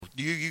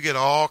You get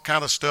all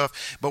kind of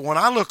stuff. But when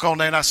I look on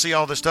there and I see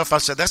all this stuff, I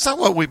said, that's not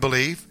what we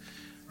believe.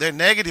 They're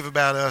negative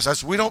about us. I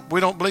said, we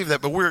don't believe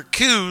that. But we're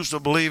accused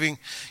of believing,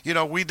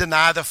 we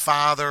deny the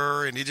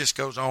Father, and he just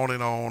goes on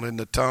in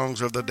the tongues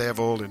of the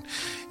devil, and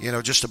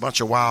just a bunch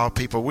of wild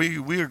people.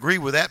 We agree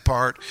with that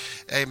part.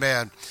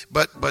 Amen.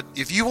 But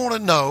if you want to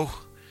know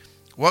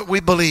what we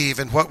believe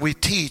and what we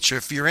teach, or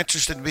if you're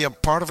interested in being a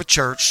part of a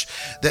church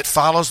that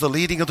follows the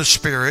leading of the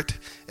Spirit,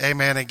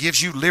 amen, and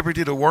gives you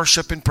liberty to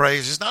worship and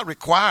praise, it's not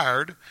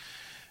required.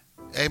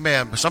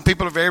 Amen. Some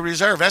people are very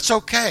reserved. That's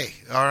okay.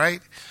 All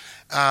right.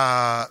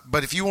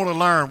 But if you want to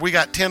learn, we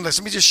got 10 lessons.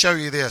 Let me just show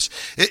you this.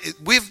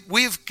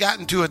 We've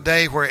gotten to a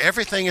day where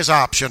everything is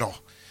optional,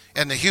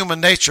 and the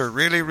human nature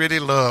really, really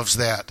loves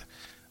that.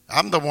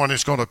 I'm the one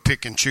that's going to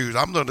pick and choose.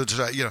 I'm going to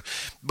decide,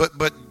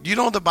 But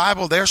in the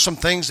Bible, there's some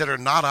things that are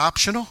not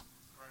optional.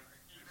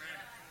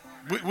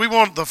 We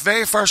want the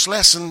very first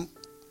lesson.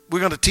 We're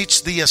going to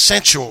teach the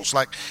essentials.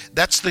 Like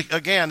that's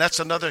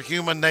another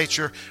human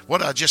nature.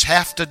 What I just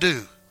have to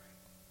do.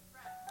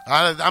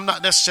 I'm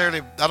not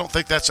necessarily. I don't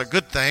think that's a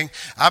good thing.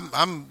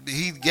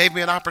 He gave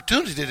me an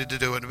opportunity to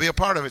do it, to be a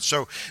part of it.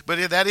 So,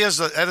 but that is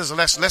a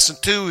lesson. Lesson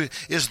 2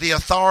 is the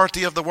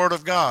authority of the Word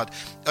of God.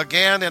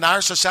 Again, in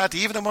our society,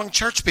 even among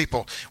church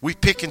people, we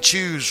pick and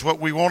choose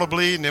what we want to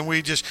believe, and then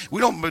we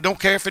don't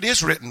care if it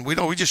is written.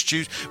 We just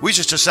choose. We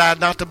just decide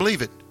not to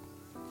believe it.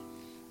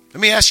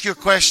 Let me ask you a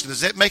question: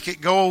 does that make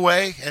it go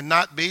away and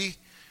not be?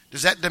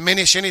 Does that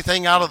diminish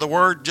anything out of the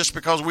Word just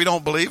because we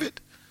don't believe it?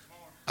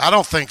 I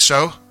don't think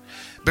so.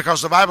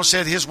 Because the Bible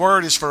said his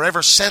word is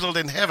forever settled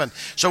in heaven.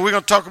 So we're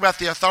going to talk about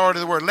the authority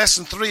of the word.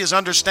 Lesson 3 is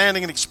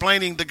understanding and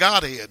explaining the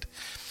Godhead.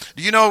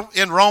 Do you know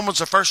in Romans,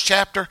 the first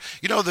chapter,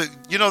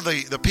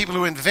 the people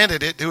who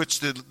invented it, who it's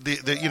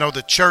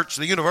the church,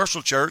 the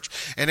universal church,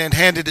 and then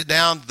handed it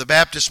down to the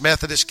Baptist,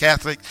 Methodist,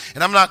 Catholic.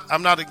 And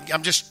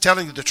I'm just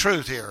telling you the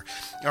truth here.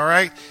 All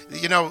right.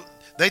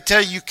 They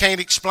tell you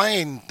can't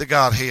explain the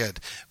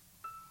Godhead.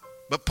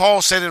 But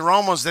Paul said in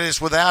Romans that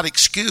it's without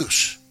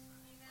excuse.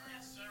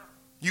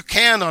 You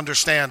can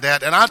understand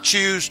that. And I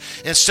choose,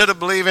 instead of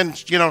believing,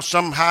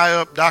 some high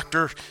up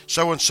doctor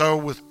so-and-so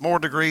with more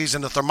degrees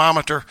than the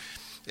thermometer,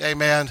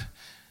 amen,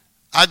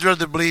 I'd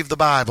rather believe the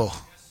Bible.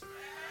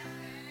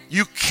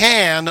 You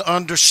can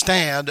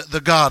understand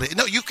the God.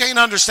 No, you can't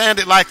understand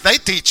it like they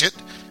teach it.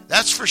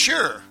 That's for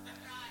sure.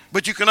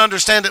 But you can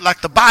understand it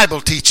like the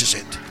Bible teaches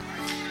it.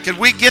 Can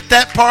we get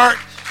that part?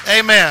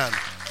 Amen.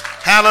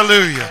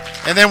 Hallelujah.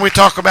 And then we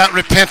talk about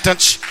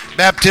repentance.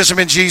 Baptism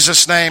in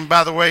Jesus' name,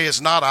 by the way, is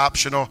not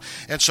optional.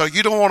 And so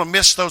you don't want to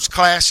miss those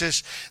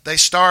classes. They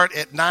start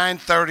at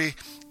 9:30.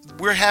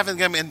 We're having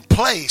them in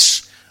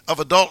place of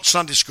adult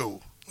Sunday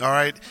school. All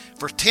right.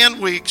 For 10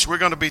 weeks, we're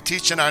going to be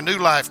teaching our New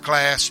Life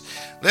class.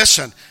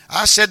 Listen,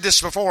 I said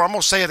this before. I'm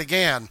going to say it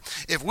again.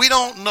 If we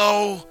don't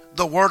know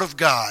the Word of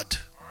God,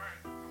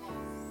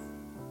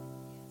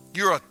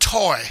 you're a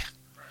toy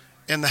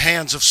in the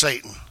hands of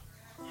Satan.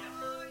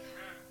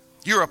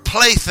 You're a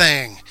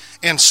plaything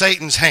in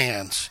Satan's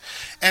hands.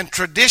 And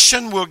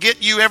tradition will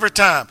get you every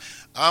time.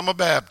 I'm a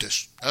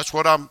Baptist. That's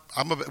what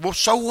well,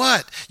 so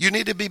what? You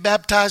need to be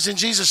baptized in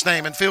Jesus'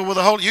 name and filled with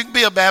the Holy. You can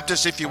be a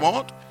Baptist if you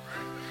want.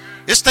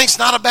 This thing's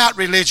not about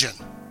religion.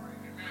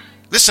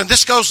 Listen,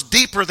 this goes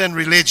deeper than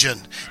religion.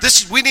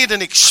 We need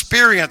an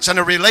experience and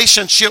a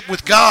relationship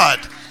with God.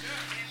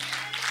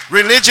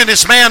 Religion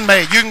is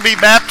man-made. You can be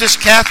Baptist,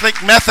 Catholic,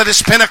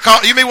 Methodist,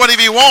 Pentecostal. You can be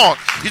whatever you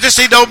want. You just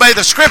need to obey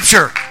the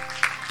Scripture.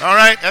 All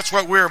right, that's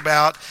what we're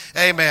about.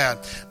 Amen.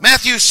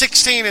 Matthew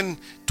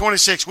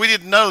 16:26. We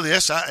didn't know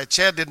this.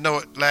 Chad didn't know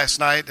it last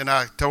night, and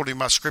I told him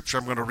my scripture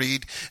I'm going to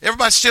read.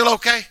 Everybody still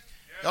okay?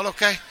 Y'all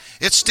okay?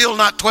 It's still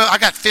not 12. I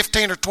got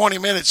 15 or 20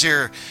 minutes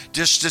here,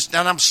 just,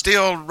 and I'm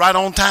still right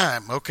on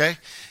time. Okay.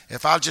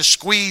 If I'll just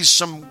squeeze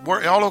some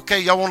word, y'all okay?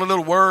 Y'all want a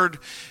little word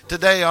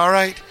today? All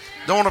right.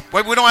 We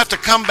don't have to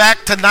come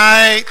back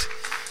tonight.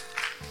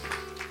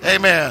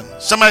 Amen.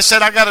 Somebody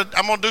said I'm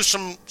going to do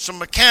some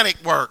mechanic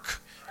work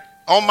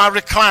on my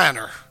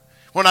recliner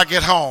when I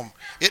get home.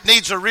 It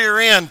needs a rear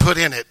end put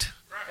in it.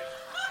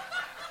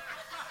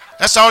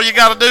 That's all you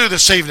got to do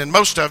this evening.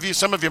 Most of you.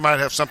 Some of you might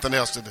have something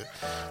else to do.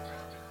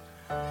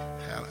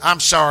 I'm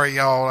sorry,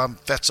 y'all.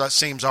 That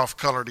seems off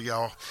color to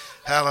y'all.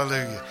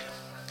 Hallelujah.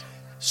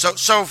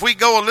 So if we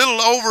go a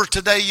little over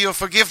today, you'll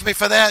forgive me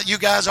for that. You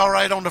guys all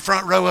right on the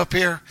front row up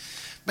here?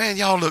 Man,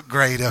 y'all look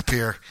great up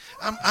here.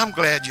 I'm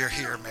glad you're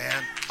here,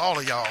 man. All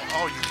of y'all,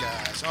 all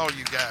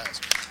you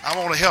guys. I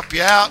want to help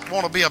you out,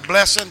 want to be a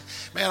blessing.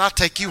 Man, I'll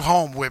take you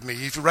home with me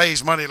if you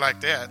raise money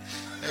like that.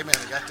 Amen.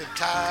 I got them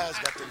ties,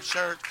 got them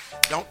shirts.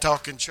 Don't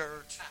talk in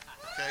church.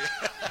 Okay.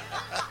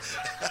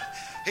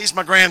 He's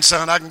my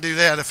grandson. I can do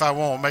that if I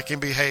want. Make him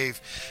behave.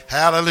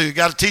 Hallelujah.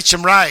 Got to teach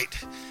him right.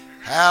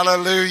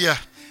 Hallelujah.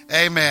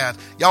 Amen.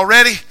 Y'all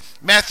ready?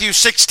 Matthew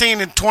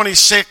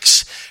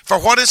 16:26. For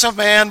what is a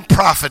man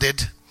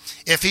profited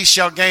if he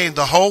shall gain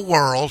the whole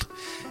world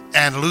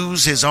and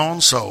lose his own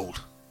soul?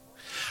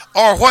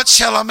 Or what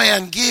shall a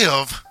man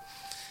give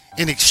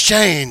in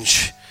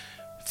exchange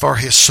for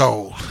his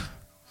soul?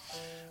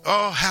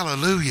 Oh,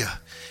 hallelujah.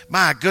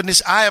 My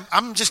goodness,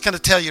 I'm just going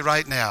to tell you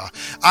right now,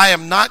 I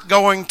am not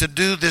going to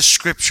do this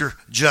scripture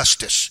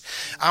justice.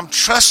 I'm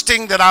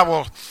trusting that I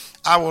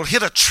will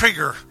hit a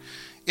trigger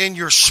in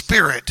your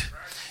spirit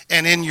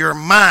and in your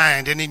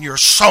mind and in your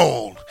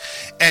soul,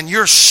 and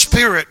your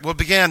spirit will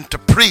begin to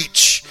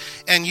preach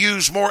and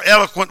use more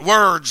eloquent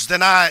words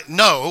than I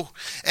know.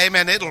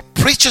 Amen. It'll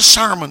preach a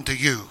sermon to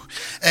you.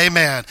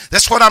 Amen.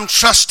 That's what I'm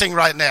trusting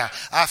right now.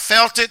 I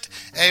felt it.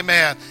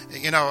 Amen.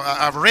 You know,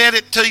 I've read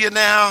it to you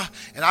now,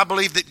 and I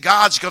believe that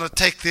God's going to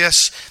take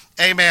this,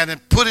 amen,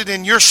 and put it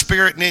in your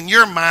spirit and in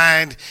your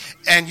mind,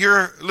 and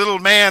your little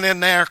man in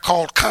there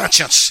called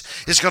conscience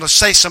is going to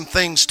say some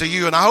things to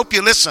you, and I hope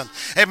you listen.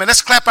 Amen.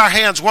 Let's clap our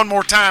hands one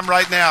more time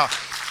right now.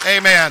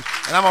 Amen.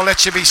 And I'm going to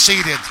let you be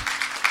seated.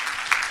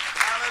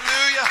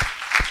 Hallelujah.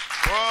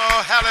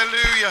 Oh,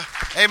 hallelujah.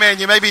 Amen.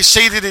 You may be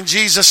seated in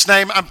Jesus'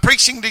 name. I'm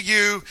preaching to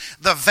you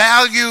the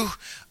value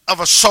of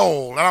a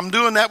soul, and I'm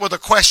doing that with a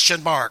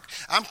question mark.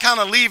 I'm kind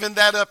of leaving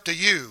that up to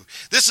you.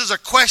 This is a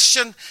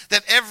question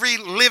that every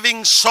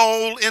living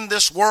soul in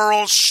this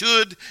world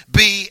should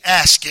be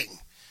asking.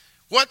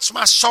 What's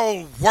my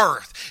soul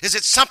worth? Is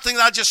it something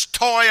I just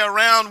toy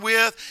around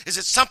with? Is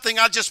it something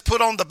I just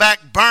put on the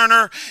back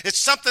burner? It's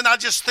something I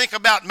just think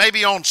about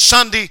maybe on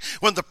Sunday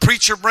when the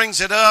preacher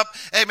brings it up.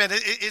 Amen.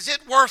 Is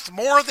it worth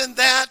more than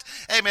that?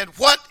 Amen.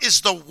 What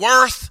is the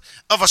worth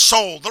of a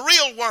soul? The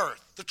real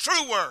worth, the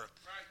true worth.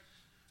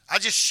 I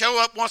just show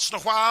up once in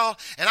a while,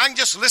 and I can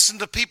just listen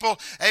to people,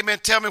 amen,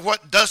 tell me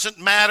what doesn't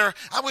matter.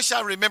 I wish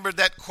I remembered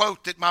that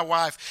quote that my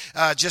wife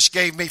just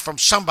gave me from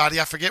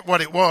somebody. I forget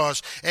what it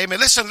was. Amen.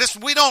 Listen,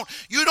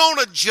 you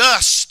don't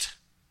adjust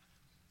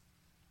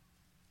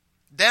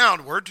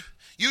downward.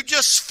 You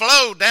just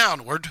flow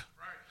downward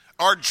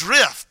or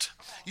drift.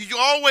 You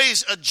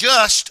always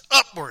adjust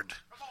upward.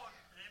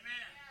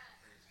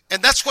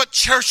 And that's what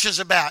church is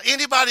about.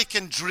 Anybody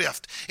can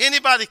drift.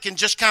 Anybody can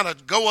just kind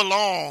of go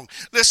along.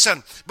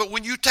 Listen, but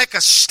when you take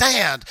a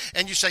stand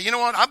and you say, you know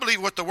what, I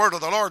believe what the word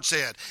of the Lord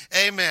said.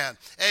 Amen.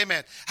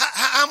 Amen.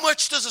 How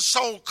much does a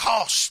soul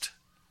cost?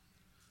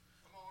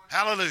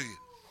 Hallelujah.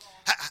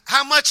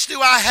 How much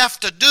do I have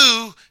to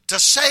do to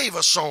save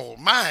a soul?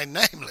 Mine,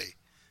 namely.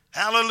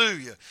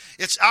 Hallelujah.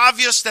 It's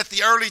obvious that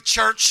the early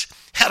church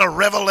had a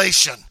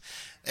revelation,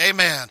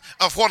 amen,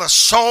 of what a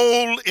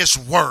soul is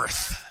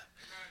worth.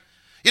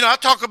 You know, I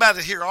talk about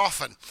it here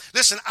often.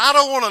 Listen, I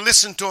don't want to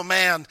listen to a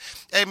man,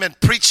 amen,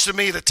 preach to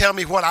me to tell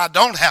me what I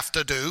don't have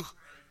to do.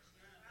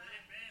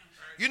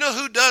 You know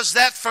who does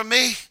that for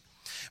me?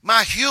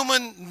 My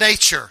human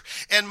nature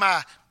and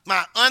my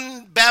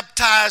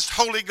unbaptized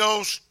Holy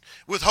Ghost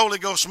with Holy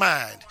Ghost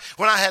mind.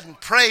 When I hadn't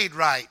prayed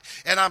right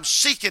and I'm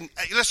seeking,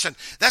 listen,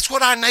 that's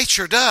what our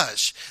nature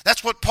does.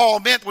 That's what Paul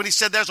meant when he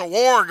said there's a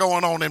war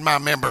going on in my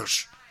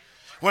members.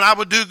 When I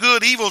would do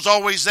good, evil's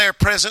always there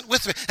present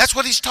with me. That's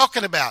what he's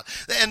talking about.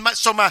 And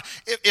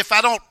if I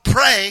don't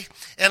pray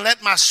and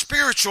let my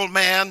spiritual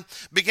man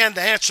begin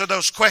to answer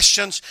those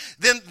questions,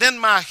 then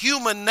my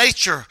human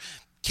nature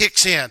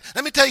kicks in.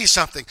 Let me tell you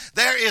something.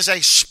 There is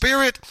a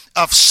spirit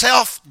of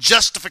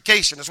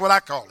self-justification, is what I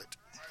call it.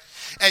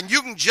 And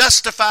you can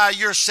justify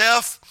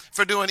yourself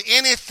for doing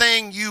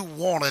anything you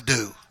want to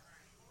do.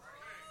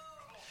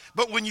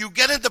 But when you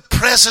get in the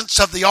presence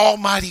of the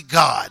Almighty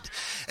God,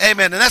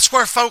 amen, and that's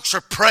where folks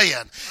are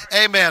praying,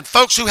 amen,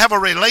 folks who have a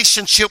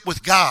relationship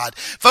with God,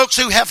 folks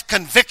who have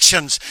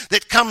convictions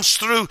that comes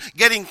through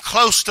getting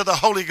close to the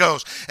Holy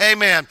Ghost,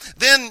 amen,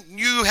 then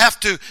you have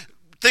to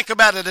think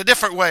about it a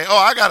different way. Oh,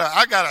 I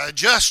gotta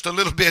adjust a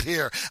little bit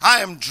here.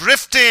 I am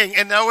drifting,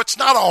 and no, it's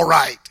not all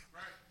right.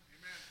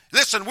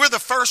 Listen, we're the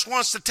first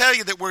ones to tell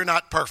you that we're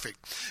not perfect.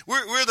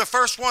 We're the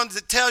first ones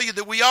that tell you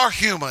that we are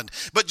human.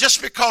 But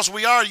just because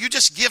we are, you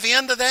just give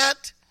in to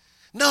that?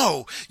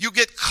 No, you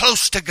get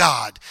close to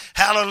God.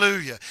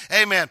 Hallelujah.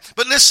 Amen.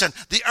 But listen,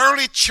 the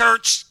early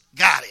church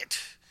got it.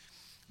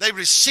 They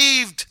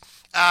received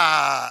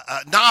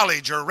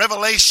knowledge or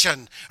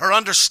revelation or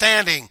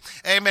understanding,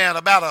 amen,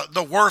 about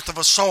the worth of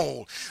a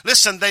soul.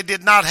 Listen, they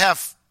did not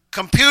have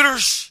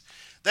computers.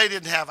 They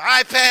didn't have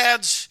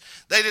iPads.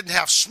 They didn't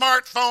have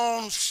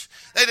smartphones.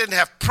 They didn't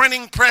have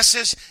printing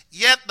presses.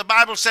 Yet the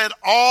Bible said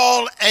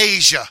all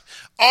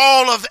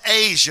of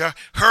Asia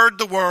heard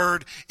the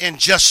word in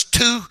just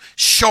 2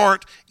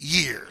 short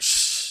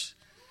years.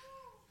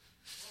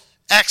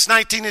 Acts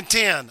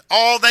 19:10.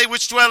 All they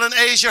which dwell in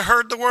Asia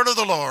heard the word of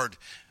the Lord.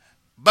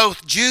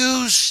 Both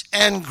Jews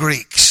and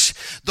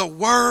Greeks. The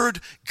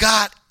word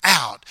got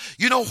out.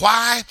 You know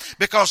why?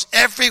 Because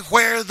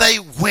everywhere they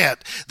went,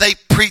 they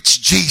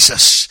preached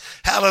Jesus.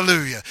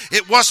 Hallelujah.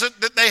 It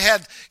wasn't that they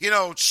had,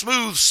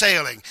 smooth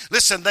sailing.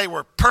 Listen, they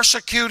were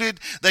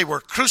persecuted. They were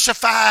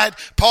crucified.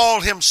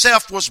 Paul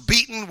himself was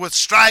beaten with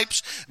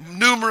stripes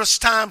numerous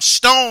times,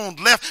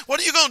 stoned, left. What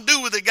are you going to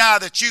do with a guy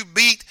that you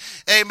beat,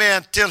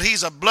 amen, till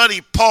he's a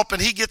bloody pulp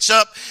and he gets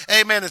up,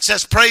 amen, and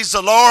says, praise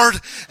the Lord,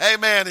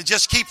 amen, and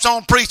just keeps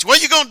on preaching? What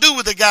are you going to do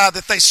with a guy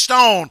that they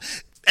stoned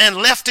and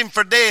left him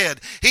for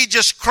dead? He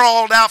just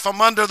crawled out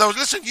from under those.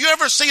 Listen, you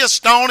ever see a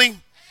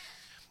stoning?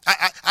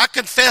 I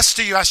confess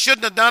to you, I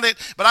shouldn't have done it,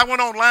 but I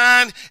went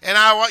online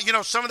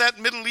and some of that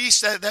Middle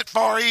East,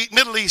 that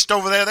Middle East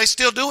over there, they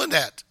still doing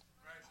that.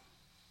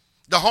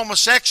 The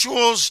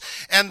homosexuals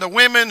and the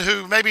women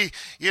who maybe,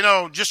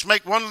 just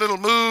make one little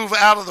move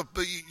out of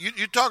the,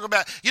 you talk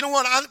about, you know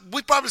what,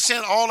 we probably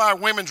sent all our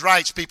women's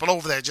rights people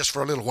over there just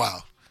for a little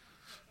while.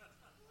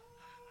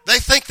 They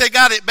think they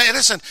got it,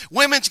 listen,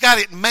 women's got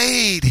it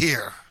made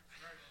here.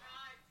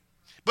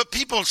 But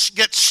people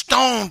get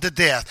stoned to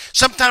death.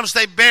 Sometimes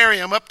they bury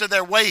them up to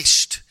their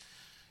waist.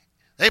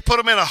 They put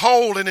them in a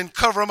hole and then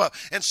cover them up.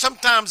 And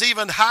sometimes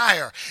even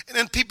higher. And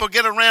then people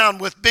get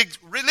around with big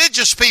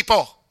religious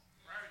people.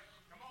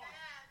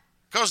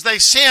 Because they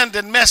sinned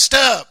and messed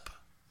up.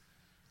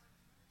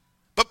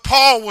 But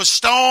Paul was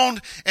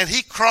stoned and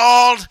he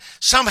crawled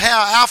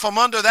somehow out from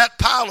under that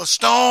pile of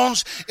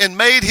stones and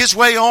made his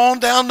way on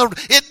down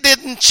it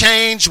didn't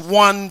change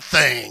one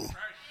thing.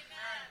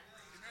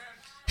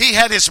 He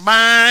had his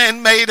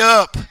mind made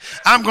up.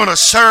 I'm going to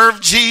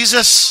serve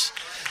Jesus.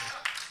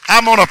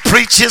 I'm going to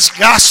preach his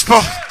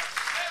gospel.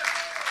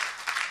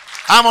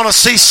 I'm going to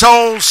see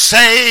souls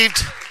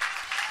saved.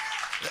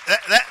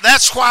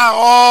 That's why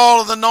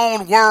all of the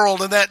known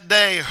world in that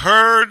day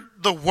heard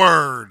the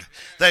word.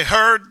 They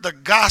heard the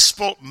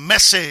gospel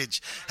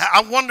message.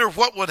 I wonder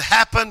what would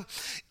happen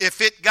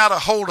if it got a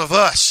hold of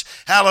us.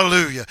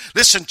 Hallelujah.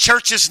 Listen,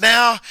 churches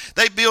now,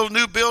 they build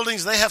new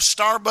buildings. They have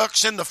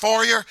Starbucks in the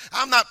foyer.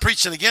 I'm not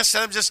preaching against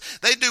that.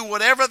 They do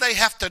whatever they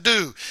have to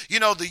do.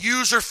 The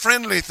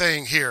user-friendly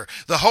thing here,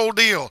 the whole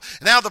deal.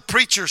 Now the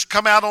preachers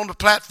come out on the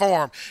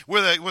platform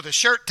with a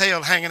shirt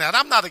tail hanging out.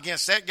 I'm not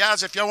against that,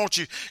 guys. If y'all want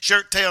your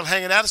shirt tail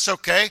hanging out, it's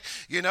okay,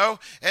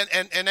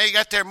 And they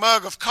got their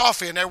mug of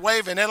coffee and they're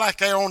waving. They're like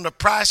they're on The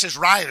Price is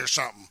Right or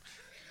something.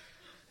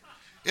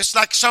 It's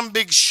like some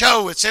big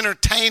show. It's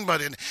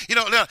entertainment. And,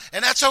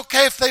 and that's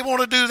okay if they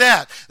want to do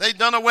that. They've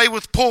done away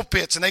with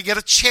pulpits and they get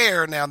a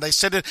chair now. And they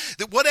said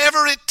that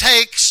whatever it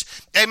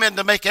takes, amen,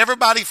 to make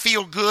everybody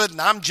feel good and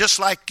I'm just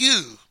like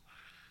you.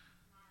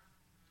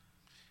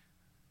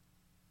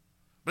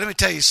 But let me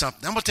tell you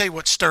something. I'm going to tell you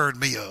what stirred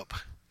me up.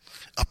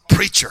 A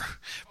preacher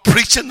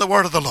preaching the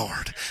word of the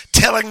Lord,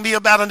 telling me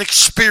about an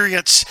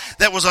experience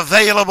that was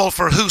available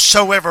for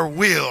whosoever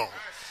will.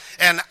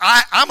 And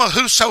I'm a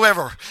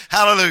whosoever.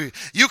 Hallelujah.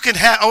 You can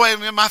have,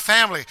 my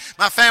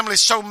family's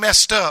so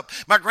messed up.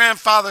 My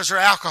grandfathers are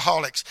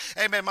alcoholics.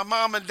 Amen. My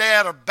mom and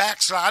dad are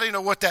backslid. I didn't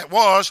know what that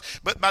was,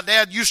 but my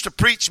dad used to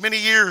preach many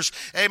years.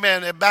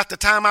 Amen. About the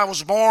time I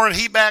was born,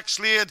 he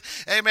backslid.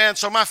 Amen.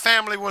 So my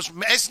family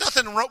it's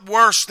nothing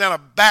worse than a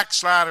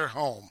backslider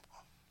home.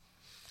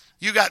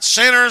 You got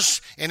sinners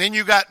and then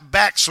you got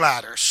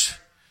backsliders.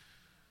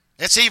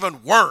 It's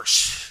even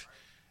worse.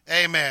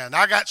 Amen.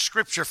 I got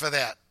scripture for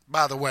that,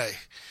 by the way.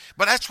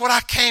 But that's what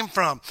I came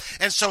from.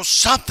 And so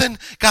something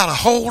got a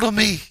hold of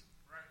me.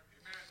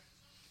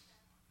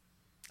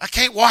 I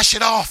can't wash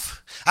it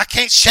off. I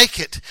can't shake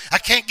it. I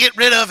can't get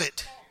rid of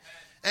it.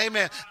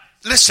 Amen.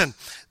 Listen,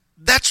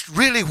 that's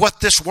really what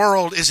this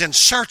world is in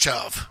search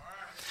of.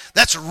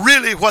 That's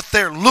really what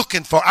they're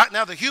looking for.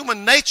 Now, the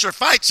human nature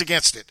fights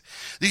against it.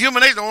 The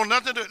human nature don't want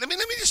nothing to do. Let me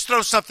just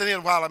throw something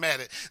in while I'm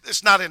at it.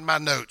 It's not in my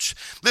notes.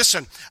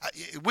 Listen,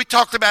 we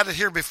talked about it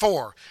here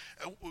before.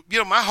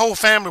 My whole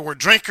family were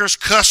drinkers,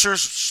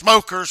 cussers,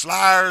 smokers,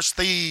 liars,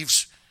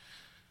 thieves.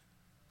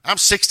 I'm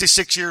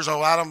 66 years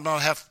old. I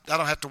don't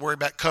have to worry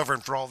about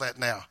covering for all that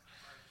now.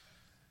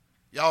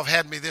 Y'all have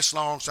had me this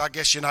long, so I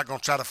guess you're not going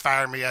to try to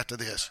fire me after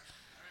this.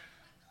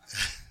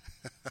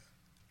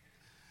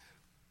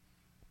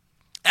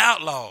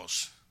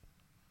 Outlaws.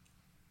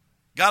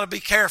 Got to be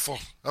careful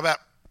about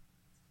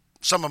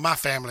some of my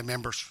family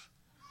members.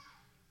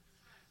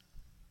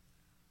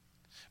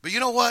 But you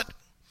know what?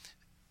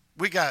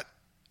 We got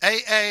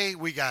AA,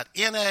 we got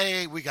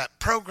NA, we got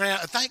program.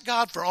 Thank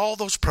God for all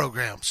those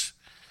programs.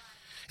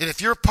 And if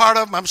you're a part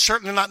of them, I'm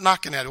certainly not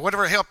knocking at it.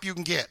 Whatever help you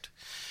can get.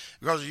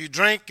 Because you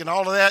drink and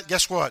all of that,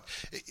 guess what?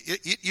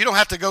 You don't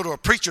have to go to a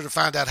preacher to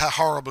find out how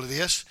horrible it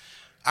is.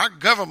 Our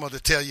government will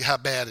tell you how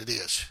bad it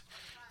is.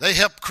 They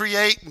help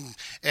create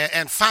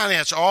and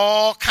finance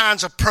all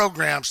kinds of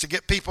programs to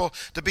get people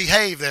to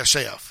behave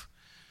themselves.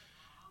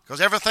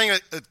 Because everything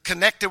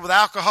connected with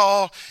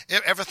alcohol,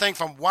 everything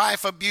from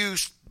wife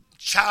abuse,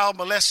 child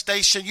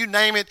molestation, you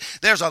name it,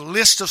 there's a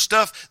list of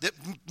stuff that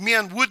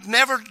men would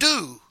never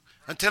do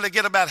until they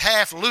get about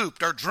half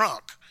looped or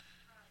drunk.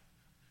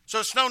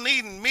 So it's no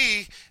need in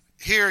me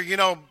here,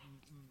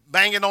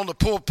 banging on the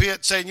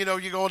pulpit saying, you're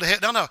going to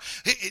hell. No.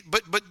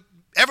 But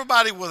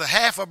everybody with a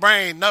half a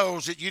brain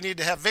knows that you need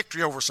to have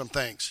victory over some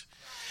things.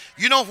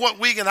 You know what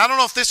I don't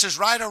know if this is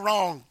right or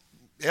wrong,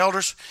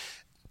 elders.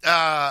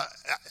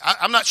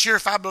 I'm not sure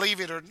if I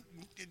believe it or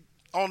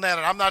on that.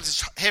 I'm not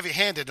as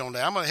heavy-handed on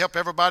that. I'm going to help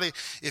everybody.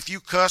 If you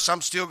cuss,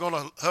 I'm still going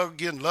to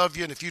hug you and love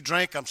you. And if you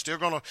drink, I'm still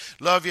going to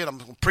love you. And I'm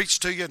going to preach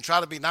to you and try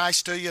to be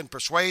nice to you and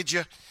persuade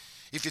you.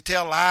 If you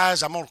tell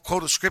lies, I'm going to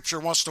quote a scripture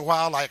once in a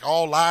while, like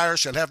all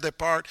liars shall have their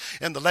part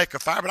in the lake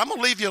of fire. But I'm going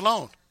to leave you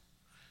alone.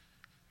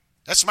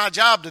 That's my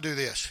job to do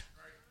this.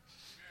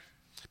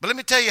 But let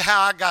me tell you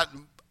how I got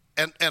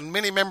and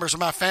many members of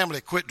my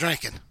family quit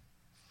drinking.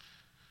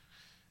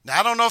 Now,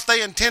 I don't know if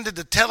they intended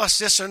to tell us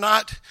this or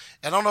not.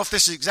 I don't know if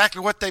this is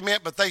exactly what they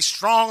meant, but they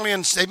strongly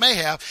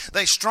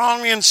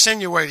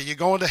insinuated you're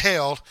going to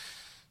hell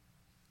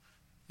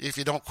if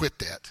you don't quit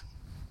that.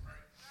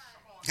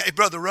 Hey,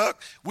 Brother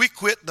Ruck, we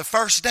quit the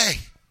first day.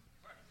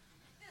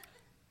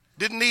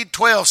 Didn't need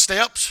 12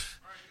 steps.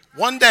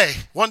 One day.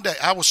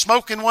 I was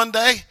smoking one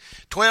day,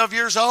 12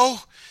 years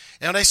old,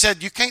 and they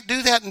said, you can't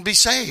do that and be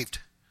saved.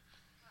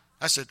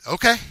 I said,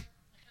 okay.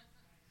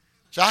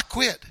 So I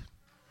quit.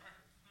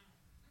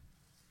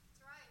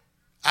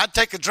 I'd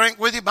take a drink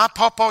with you. My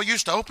pawpaw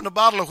used to open a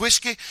bottle of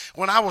whiskey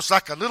when I was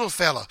like a little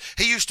fella.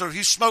 He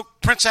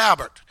smoked Prince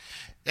Albert.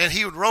 And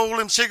he would roll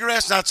them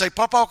cigarettes, and I'd say,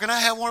 Pawpaw, can I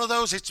have one of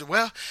those? He'd say,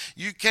 well,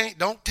 you can't.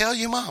 Don't tell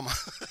your mama.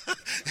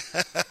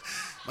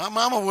 My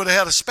mama would have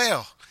had a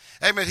spell.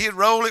 Amen. He'd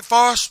roll it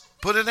for us,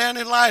 put it down,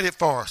 and light it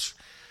for us.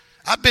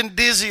 I've been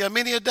dizzy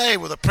many a day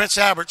with a Prince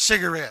Albert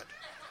cigarette.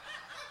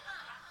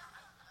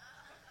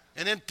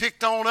 And then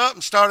picked on up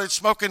and started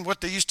smoking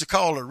what they used to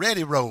call the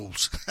ready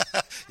rolls.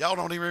 Y'all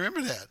don't even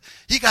remember that.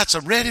 He got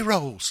some ready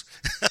rolls.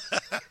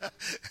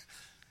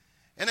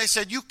 And they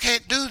said, you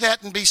can't do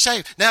that and be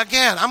saved. Now,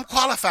 again, I'm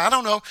qualified. I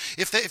don't know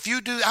if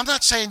you do. I'm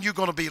not saying you're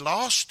going to be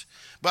lost,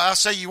 but I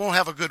say you won't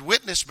have a good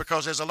witness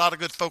because there's a lot of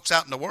good folks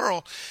out in the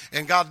world,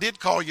 and God did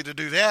call you to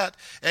do that.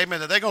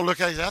 Amen. And they're going to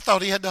look at you. I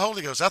thought he had the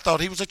Holy Ghost. I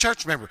thought he was a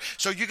church member.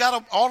 So you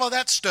got all of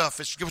that stuff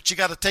is what you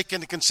got to take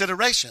into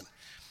consideration.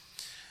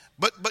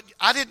 But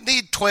I didn't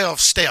need 12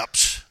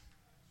 steps,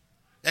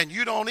 and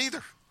you don't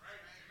either.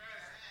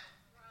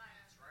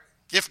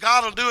 If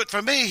God will do it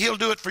for me, he'll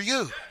do it for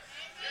you.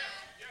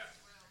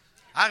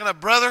 I got a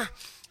brother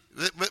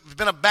that's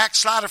been a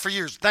backslider for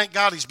years. Thank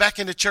God he's back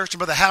in the church,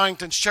 Brother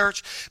Howington's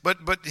church.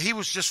 But he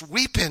was just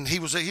weeping.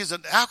 He's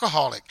an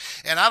alcoholic.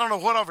 And I don't know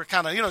whatever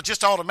kind of,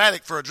 just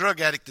automatic for a drug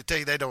addict to tell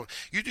you they don't.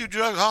 You do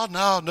drugs?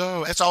 Oh,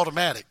 no, it's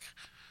automatic.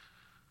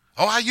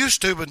 Oh, I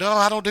used to, but no,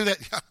 I don't do that.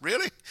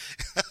 Really?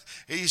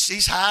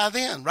 He's high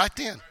right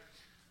then.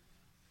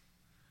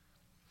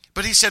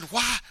 But he said,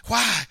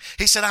 why?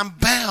 He said, I'm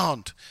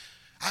bound.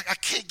 I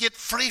can't get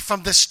free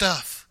from this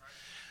stuff.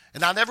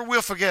 And I never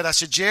will forget. I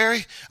said,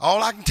 Jerry,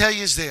 all I can tell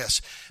you is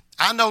this.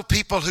 I know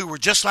people who were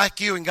just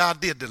like you and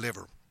God did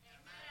deliver.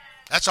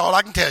 That's all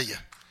I can tell you.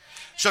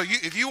 So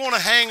if you want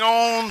to hang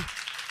on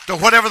to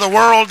whatever the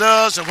world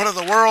does and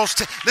whatever the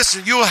world's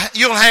listen,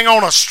 you'll hang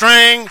on a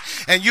string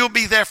and you'll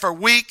be there for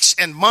weeks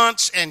and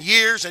months and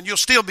years and you'll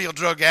still be a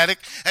drug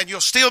addict and you'll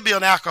still be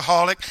an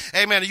alcoholic.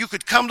 Amen. You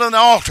could come to an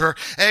altar,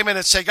 amen,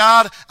 and say,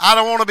 God, I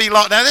don't want to be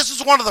lost. Now, this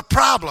is one of the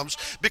problems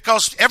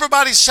because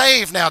everybody's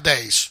saved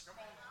nowadays.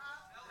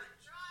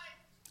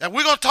 And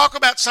we're going to talk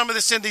about some of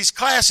this in these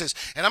classes.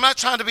 And I'm not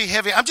trying to be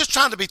heavy. I'm just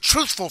trying to be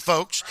truthful,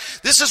 folks.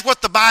 This is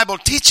what the Bible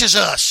teaches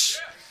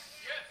us.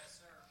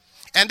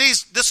 And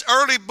this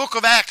early book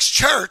of Acts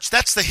church,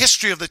 that's the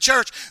history of the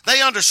church,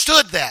 they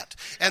understood that.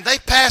 And they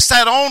passed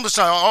that on to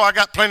say, oh, I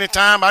got plenty of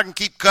time. I can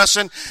keep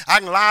cussing. I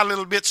can lie a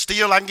little bit,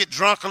 steal. I can get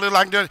drunk a little.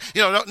 I can do it.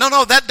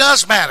 No, that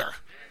does matter.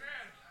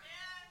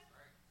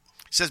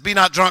 It says, be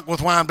not drunk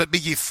with wine, but be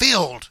ye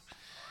filled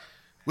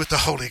with the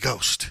Holy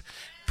Ghost.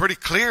 Pretty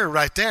clear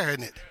right there,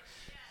 isn't it?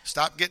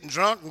 Stop getting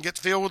drunk and get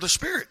filled with the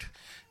Spirit.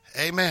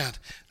 Amen.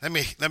 Let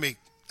me.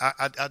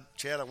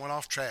 Chad, I went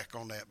off track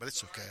on that, but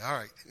it's okay. All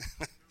right.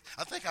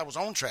 I think I was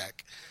on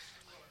track.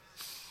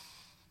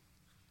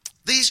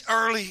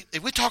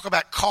 If we talk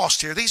about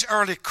cost here, these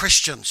early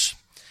Christians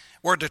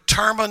were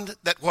determined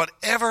that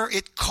whatever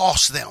it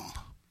cost them,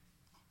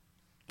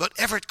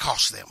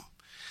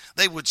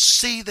 they would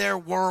see their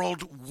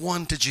world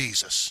won to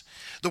Jesus.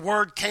 The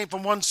word came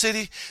from one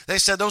city. They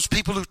said those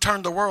people who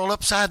turned the world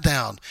upside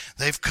down,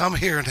 they've come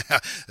here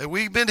now.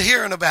 We've been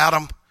hearing about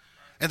them,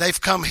 and they've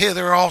come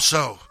hither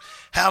also.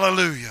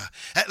 Hallelujah.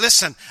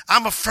 Listen,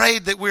 I'm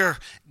afraid that we're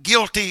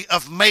guilty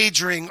of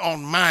majoring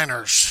on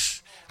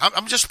minors.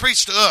 I'm just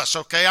preaching to us,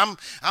 okay?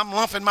 I'm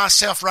lumping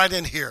myself right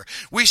in here.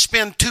 We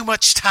spend too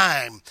much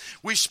time.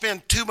 We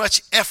spend too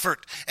much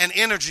effort and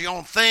energy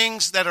on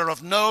things that are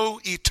of no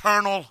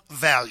eternal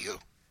value.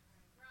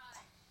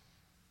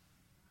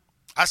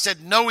 I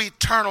said no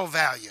eternal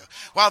value.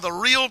 While the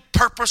real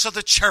purpose of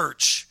the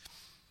church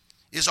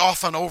is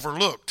often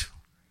overlooked.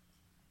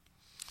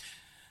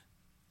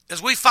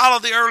 As we follow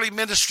the early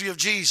ministry of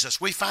Jesus,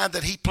 we find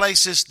that he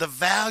places the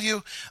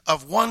value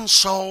of one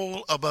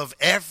soul above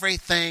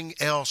everything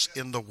else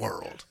in the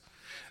world.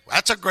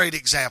 That's a great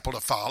example to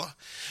follow.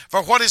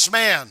 For what is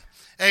man,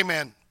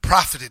 amen,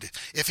 profited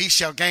if he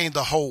shall gain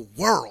the whole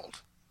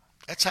world?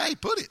 That's how he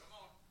put it.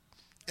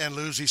 And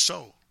lose his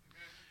soul.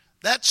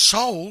 That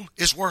soul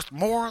is worth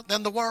more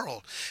than the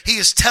world. He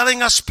is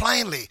telling us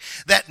plainly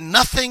that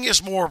nothing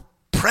is more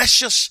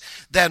precious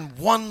than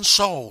one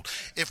soul.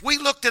 If we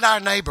looked at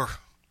our neighbor,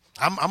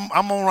 I'm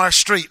on our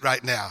street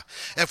right now.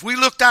 If we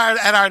looked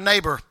at our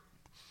neighbor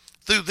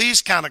through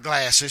these kind of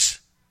glasses,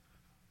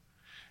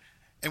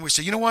 and we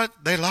say, you know what?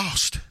 They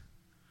lost.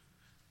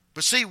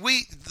 But see,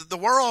 the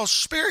world's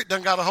spirit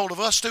done got a hold of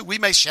us too. We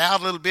may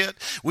shout a little bit.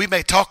 We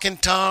may talk in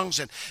tongues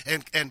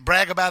and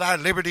brag about our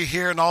liberty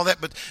here and all that.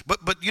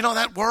 But you know,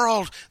 that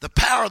world, the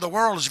power of the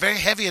world is very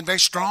heavy and very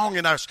strong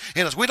in us.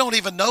 We don't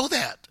even know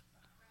that.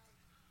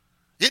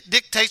 It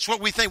dictates what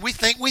we think. We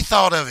think we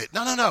thought of it.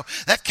 No.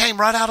 That came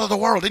right out of the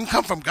world. It didn't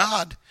come from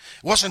God.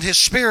 It wasn't his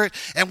spirit.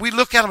 And we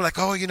look at them like,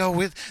 oh, you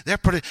know, they're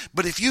pretty.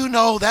 But if you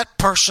know that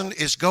person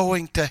is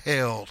going to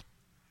hell,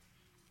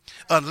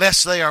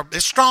 unless they are,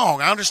 it's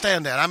strong. I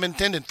understand that. I'm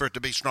intending for it to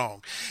be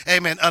strong.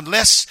 Amen.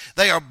 Unless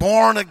they are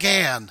born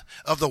again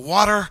of the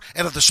water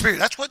and of the Spirit.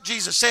 That's what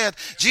Jesus said.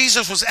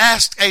 Jesus was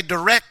asked a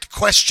direct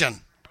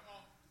question.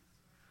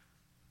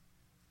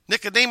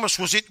 Nicodemus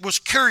was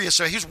curious.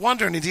 He was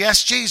wondering, and he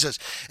asked Jesus.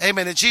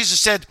 Amen. And Jesus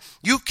said,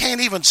 you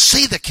can't even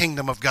see the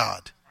kingdom of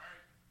God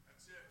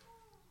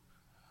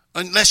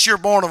unless you're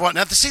born of what?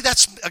 Now, see,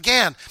 that's,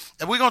 again,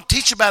 and we're going to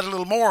teach about it a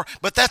little more,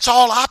 but that's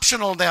all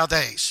optional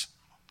nowadays.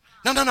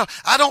 No.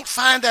 I don't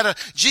find that.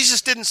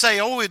 Jesus didn't say,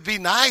 oh, it'd be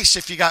nice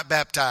if you got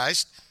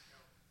baptized.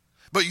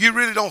 But you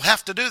really don't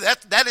have to do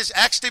that. That is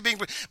actually being,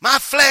 my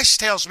flesh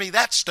tells me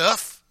that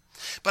stuff.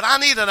 But I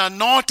need an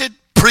anointed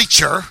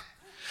preacher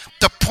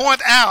to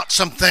point out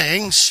some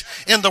things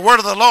in the word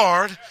of the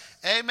Lord.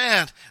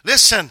 Amen.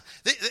 Listen,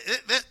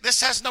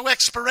 this has no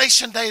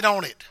expiration date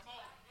on it.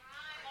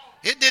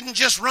 It didn't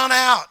just run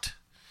out.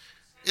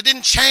 It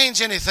didn't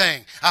change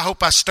anything. I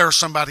hope I stir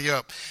somebody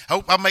up. I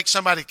hope I make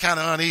somebody kind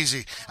of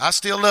uneasy. I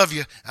still love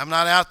you. I'm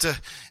not out to,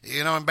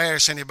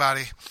 embarrass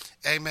anybody.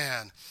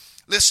 Amen.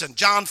 Listen,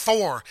 John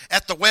 4,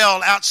 at the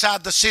well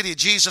outside the city,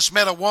 Jesus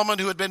met a woman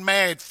who had been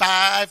married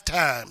 5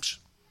 times.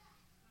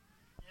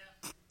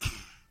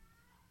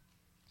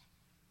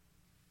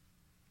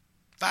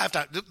 5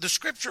 times. The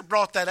scripture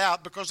brought that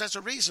out because there's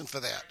a reason for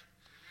that.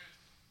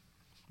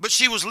 But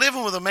she was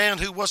living with a man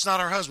who was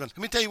not her husband.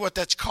 Let me tell you what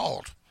that's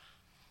called.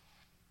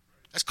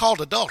 That's called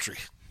adultery.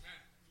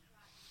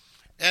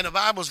 And the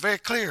Bible is very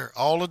clear.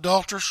 All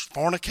adulterers,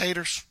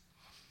 fornicators,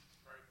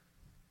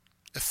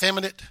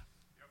 effeminate.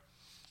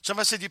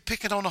 Somebody said you're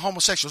picking on the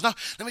homosexuals. No,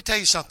 let me tell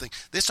you something.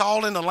 This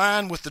all in the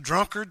line with the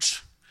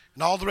drunkards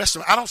and all the rest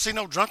of them. I don't see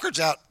no drunkards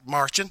out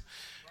marching,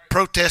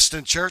 protesting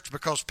in church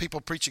because people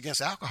preach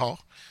against alcohol.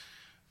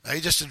 They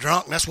just a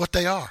drunk, and that's what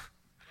they are.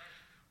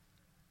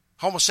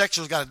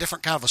 Homosexuals got a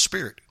different kind of a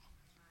spirit.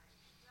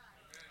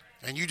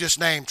 And you just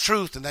name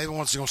truth, and they're the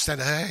ones that are going to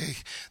stand there, hey,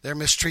 they're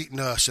mistreating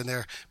us, and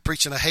they're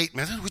preaching a hate.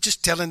 Man, we're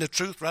just telling the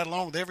truth right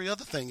along with every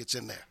other thing that's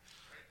in there.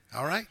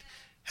 All right?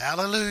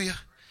 Hallelujah.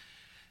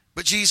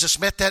 But Jesus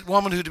met that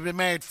woman who'd been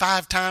married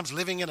 5 times,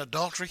 living in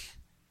adultery.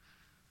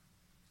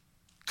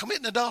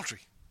 Committing adultery.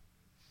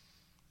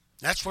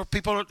 That's where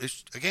people are,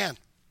 again,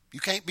 you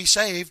can't be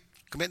saved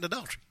committing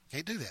adultery.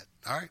 Can't do that.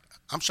 All right?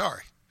 I'm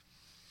sorry.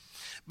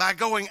 By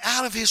going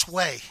out of his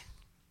way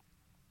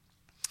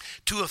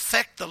to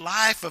affect the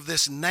life of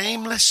this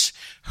nameless,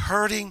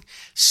 hurting,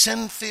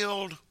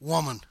 sin-filled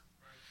woman,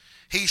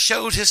 he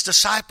showed his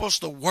disciples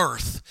the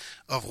worth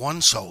of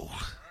one soul.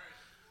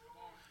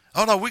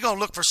 Oh, no, we're going to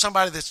look for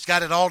somebody that's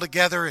got it all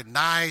together and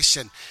nice,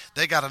 and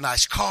they got a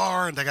nice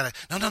car, and they got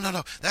a...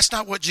 No. That's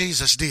not what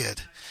Jesus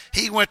did.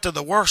 He went to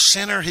the worst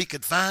sinner he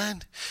could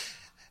find.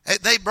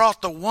 They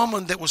brought the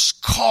woman that was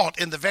caught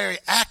in the very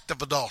act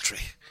of adultery.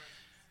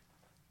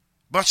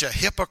 Bunch of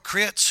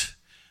hypocrites.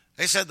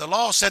 They said the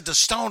law said to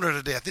stone her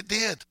to death. It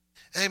did.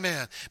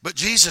 Amen. But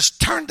Jesus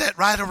turned that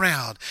right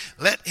around.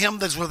 Let him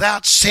that's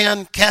without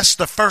sin cast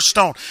the first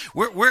stone.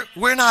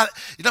 We're not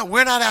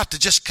out to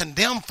just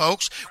condemn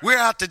folks. We're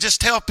out to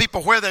just tell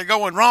people where they're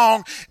going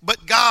wrong.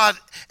 But God,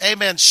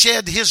 amen,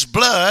 shed his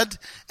blood,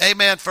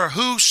 amen, for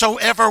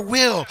whosoever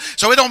will.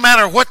 So it don't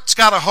matter what's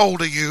got a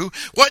hold of you,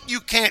 what you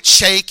can't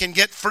shake and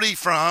get free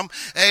from.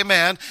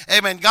 Amen.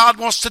 Amen. God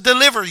wants to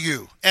deliver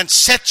you and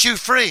set you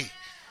free.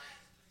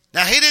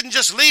 Now, he didn't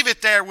just leave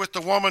it there with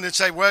the woman and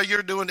say, well,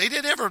 you're doing... He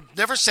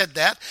never said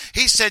that.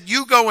 He said,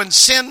 you go and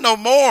sin no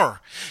more.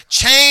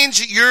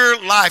 Change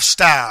your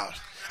lifestyle.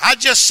 I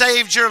just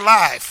saved your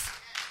life.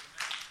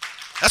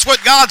 That's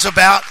what God's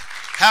about.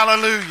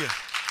 Hallelujah.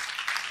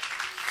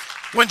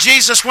 When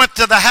Jesus went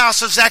to the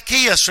house of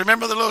Zacchaeus,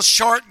 remember the little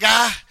short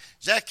guy?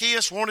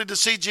 Zacchaeus wanted to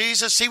see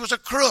Jesus. He was a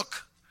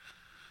crook.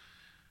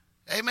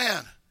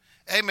 Amen.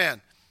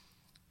 Amen.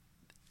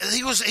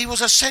 He was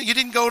a sinner. You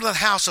didn't go to the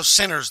house of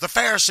sinners, the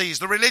Pharisees,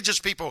 the religious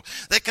people.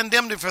 They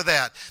condemned him for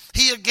that.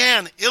 He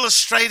again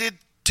illustrated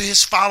to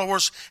his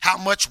followers how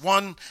much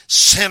one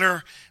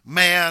sinner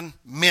man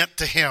meant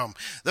to him.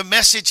 The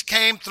message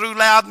came through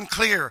loud and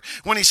clear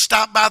when he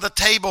stopped by the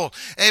table,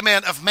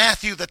 amen, of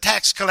Matthew, the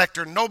tax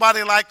collector.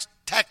 Nobody liked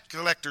tax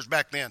collectors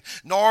back then,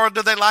 nor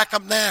do they like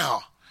them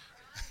now.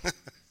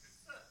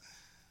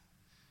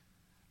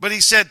 But he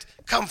said,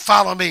 come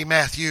follow me,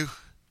 Matthew.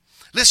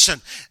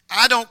 Listen,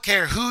 I don't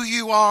care who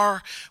you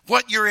are,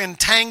 what you're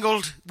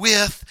entangled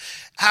with,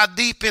 how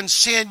deep in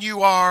sin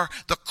you are,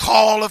 the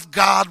call of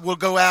God will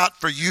go out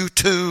for you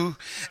too.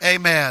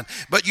 Amen.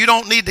 But you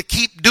don't need to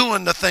keep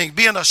doing the thing,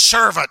 being a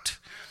servant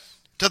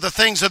to the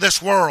things of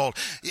this world.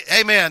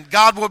 Amen.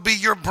 God will be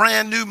your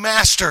brand new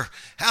master.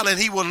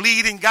 Hallelujah. He will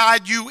lead and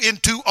guide you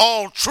into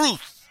all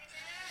truth.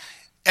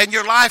 And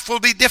your life will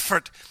be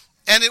different.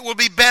 And it will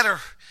be better.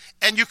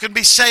 And you can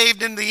be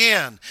saved in the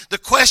end. The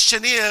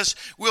question is,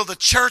 will the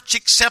church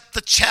accept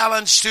the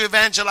challenge to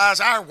evangelize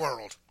our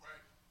world?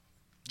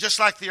 Just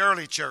like the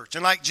early church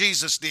and like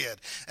Jesus did.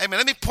 Amen.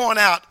 Let me point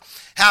out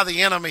how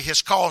the enemy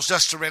has caused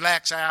us to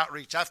relax our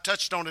outreach. I've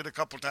touched on it a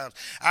couple times.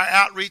 Our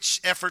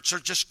outreach efforts are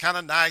just kind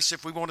of nice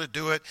if we want to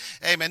do it.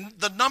 Amen.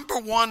 The number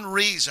one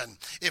reason,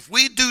 if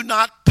we do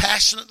not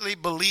passionately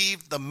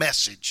believe the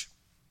message,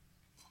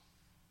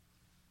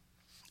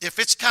 if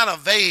it's kind of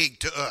vague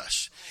to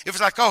us, if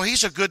it's like, oh, he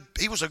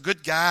was a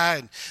good guy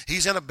and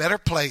he's in a better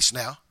place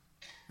now.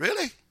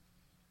 Really?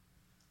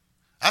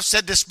 I've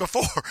said this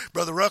before,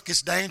 Brother Ruck,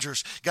 it's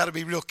dangerous. Got to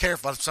be real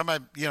careful.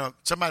 Somebody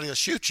will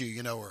shoot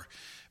you, or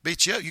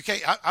beat you up. You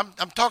can't.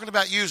 I'm talking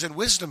about using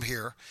wisdom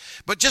here,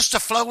 but just to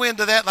flow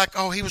into that, like,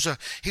 oh, she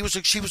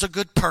was a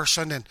good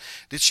person, and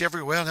did she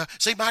ever? Well,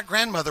 see, my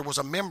grandmother was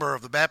a member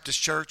of the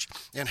Baptist Church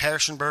in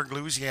Harrisonburg,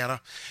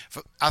 Louisiana.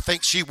 I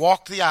think she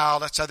walked the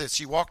aisle. That's how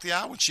she walked the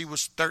aisle when she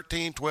was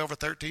 12 or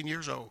 13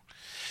 years old,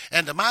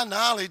 and to my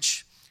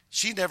knowledge,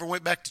 she never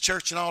went back to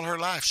church in all her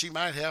life. She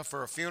might have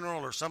for a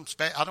funeral or some.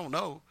 I don't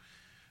know.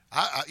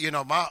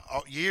 My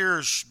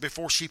years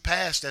before she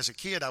passed as a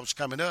kid, I was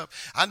coming up.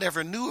 I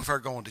never knew of her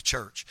going to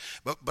church,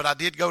 but I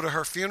did go to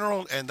her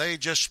funeral, and they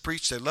just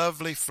preached a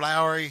lovely,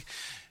 flowery,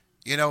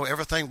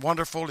 everything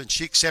wonderful, and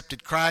she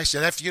accepted Christ.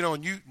 And after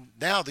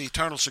now the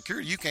eternal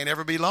security, you can't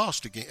ever be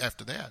lost again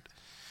after that.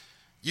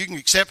 You can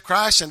accept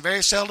Christ and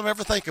very seldom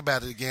ever think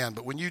about it again.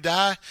 But when you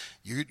die,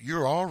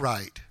 you're all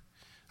right.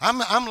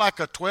 I'm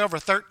like a 12 or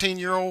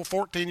 13-year-old,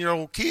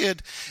 14-year-old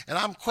kid, and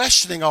I'm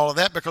questioning all of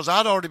that because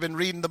I'd already been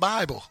reading the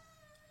Bible.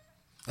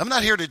 I'm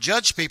not here to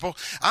judge people.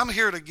 I'm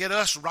here to get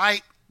us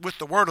right with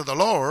the word of the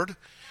Lord,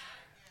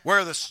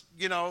 where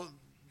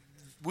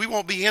we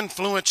won't be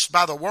influenced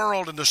by the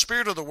world and the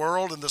spirit of the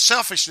world and the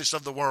selfishness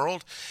of the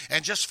world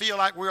and just feel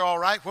like we're all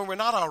right when we're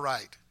not all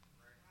right.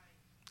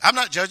 I'm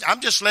not judging.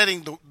 I'm just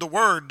letting the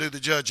word do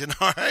the judging,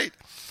 all right?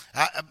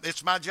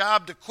 It's my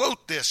job to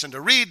quote this and to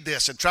read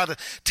this and try to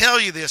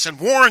tell you this and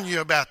warn you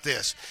about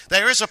this.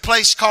 There is a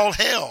place called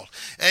hell.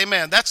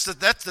 Amen. That's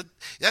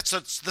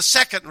the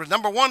second.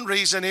 Number one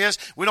reason is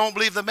we don't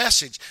believe the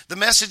message. The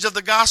message of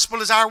the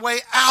gospel is our way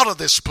out of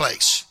this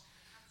place.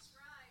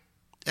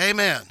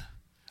 Amen.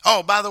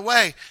 Oh, by the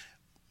way,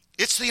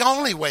 it's the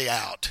only way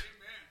out.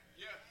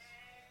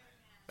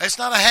 It's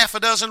not a half a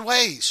dozen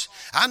ways.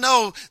 I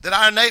know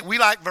that we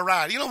like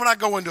variety. When I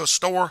go into a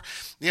store,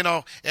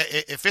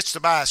 if it's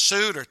to buy a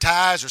suit or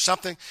ties or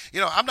something,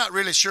 I'm not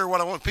really sure what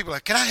I want. People are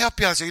like, can I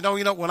help you? I say,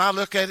 when I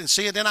look at it and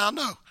see it, then I'll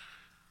know.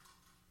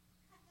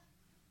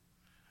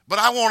 But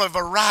I want a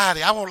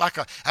variety. I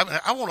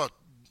want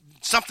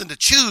something to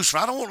choose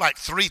from. I don't want like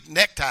 3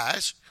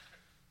 neckties.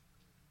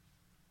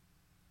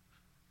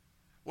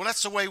 Well,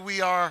 that's the way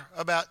we are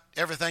about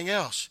everything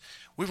else.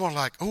 We want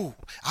I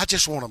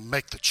just want to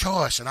make the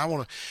choice and I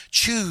want to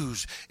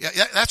choose.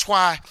 That's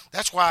why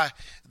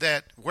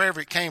that wherever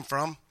it came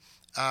from,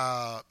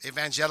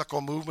 evangelical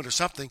movement or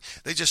something,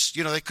 they just,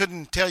 they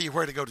couldn't tell you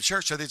where to go to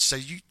church. So they'd say,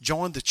 you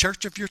join the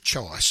church of your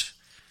choice.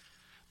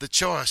 The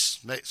choice,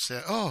 they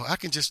said, oh, I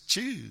can just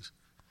choose.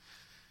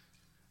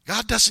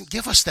 God doesn't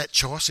give us that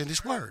choice in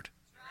his word.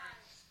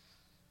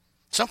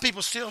 Some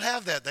people still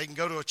have that. They can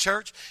go to a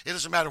church. It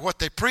doesn't matter what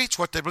they preach,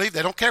 what they believe.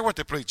 They don't care what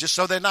they preach, just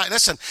so they're nice.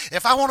 Listen,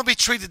 if I want to be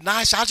treated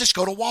nice, I'll just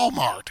go to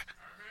Walmart.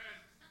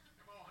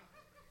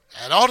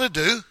 That ought to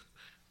do.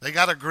 They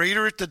got a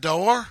greeter at the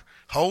door.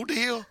 Whole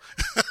deal.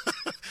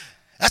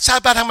 That's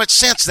about how much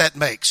sense that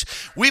makes.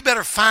 We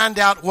better find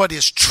out what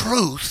is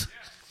truth,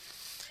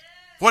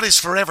 what is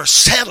forever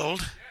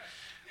settled,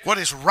 what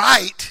is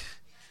right,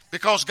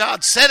 because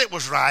God said it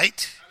was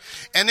right,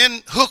 and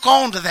then hook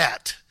on to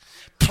that.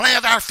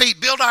 Plant our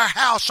feet, build our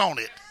house on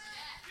it.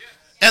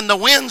 And the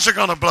winds are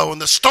going to blow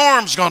and the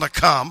storm's going to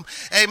come.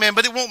 Amen.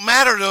 But it won't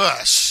matter to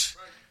us.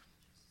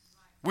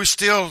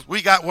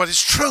 We got what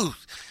is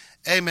truth.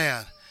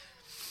 Amen.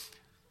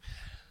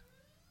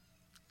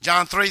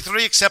 John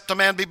 3:3, except a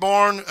man be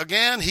born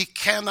again, he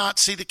cannot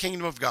see the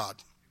kingdom of God.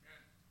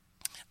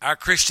 Our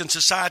Christian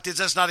society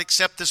does not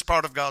accept this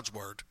part of God's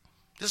word.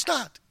 Does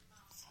not.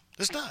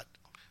 Does not.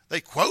 They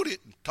quote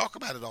it and talk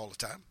about it all the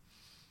time.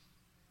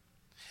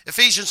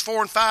 Ephesians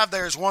 4:5,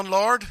 there is one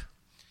Lord,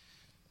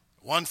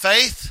 one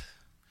faith,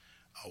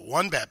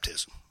 one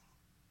baptism.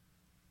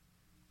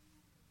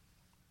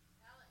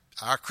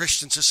 Our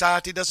Christian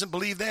society doesn't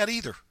believe that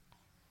either.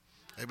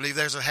 They believe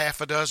there's a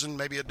half a dozen,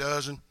 maybe a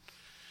dozen,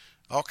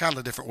 all kinds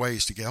of different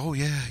ways to go. Oh,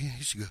 yeah,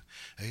 he's good.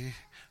 Hey.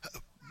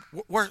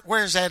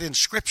 Where is that in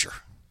Scripture?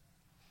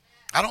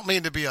 I don't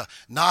mean to be a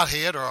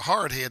knothead or a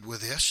hardhead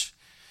with this.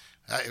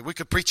 We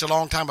could preach a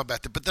long time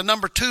about that. But the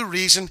number 2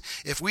 reason,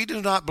 if we do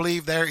not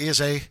believe there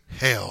is a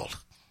hell.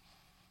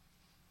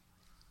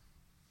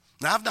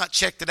 Now, I've not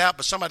checked it out,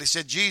 but somebody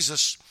said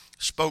Jesus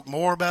spoke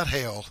more about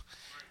hell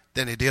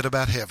than he did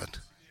about heaven.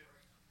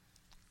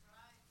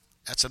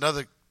 That's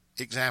another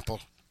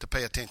example to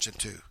pay attention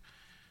to.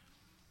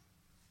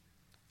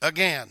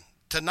 Again,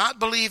 to not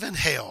believe in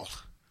hell,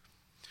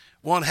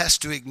 one has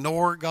to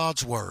ignore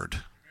God's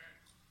word.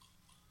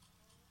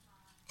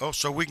 Oh,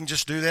 so we can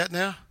just do that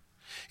now?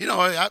 You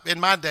know, in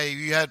my day,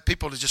 you had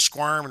people to just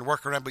squirm and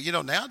work around. But, you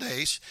know,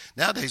 nowadays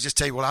just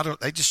tell you, well,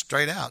 they just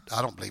straight out,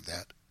 I don't believe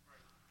that.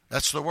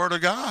 That's the word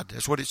of God.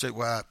 That's what he said.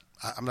 Well,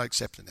 I'm not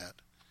accepting that.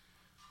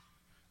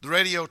 The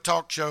radio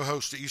talk show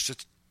host that used to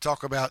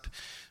talk about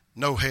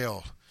no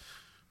hell,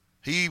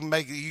 he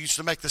used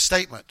to make the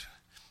statement,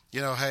 you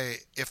know, hey,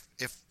 if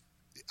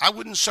I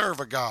wouldn't serve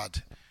a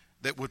God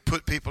that would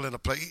put people in a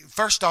place.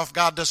 First off,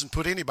 God doesn't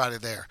put anybody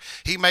there.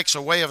 He makes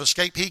a way of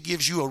escape. He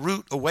gives you a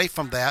route away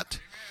from that.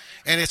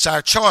 And it's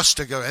our choice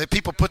to go.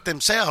 People put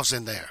themselves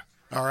in there,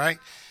 all right?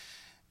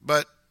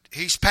 But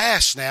he's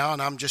passed now,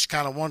 and I'm just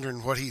kind of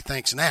wondering what he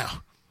thinks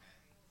now.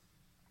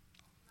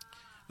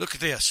 Look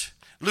at this.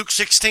 Luke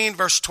 16,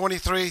 verse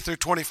 23 through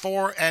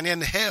 24, and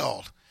in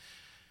hell.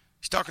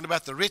 He's talking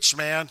about the rich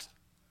man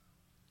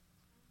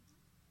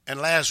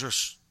and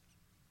Lazarus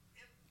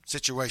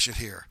situation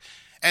here.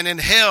 And in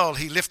hell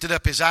he lifted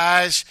up his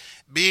eyes,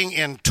 being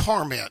in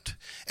torment,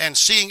 and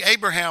seeing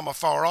Abraham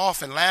afar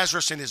off and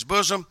Lazarus in his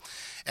bosom,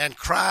 and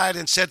cried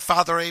and said,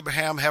 Father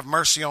Abraham, have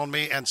mercy on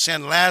me, and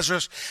send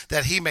Lazarus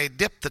that he may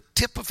dip the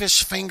tip of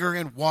his finger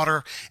in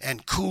water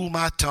and cool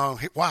my tongue.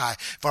 Why?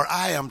 For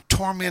I am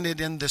tormented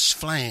in this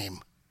flame.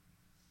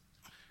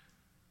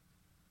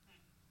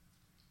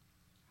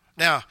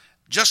 Now,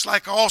 just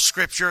like all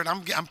Scripture, and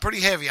I'm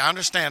pretty heavy, I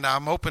understand.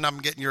 I'm hoping I'm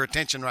getting your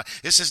attention right.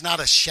 This is not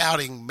a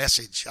shouting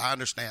message. I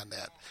understand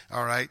that,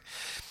 all right?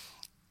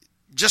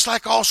 Just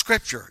like all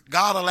Scripture,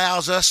 God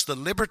allows us the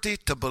liberty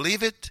to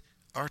believe it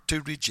or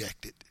to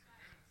reject it.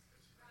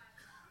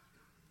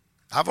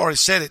 I've already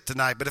said it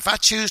tonight, but if I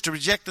choose to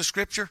reject the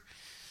Scripture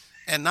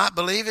and not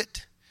believe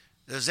it,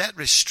 does that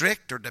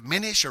restrict or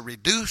diminish or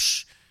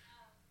reduce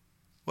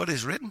what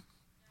is written?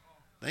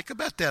 Think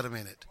about that a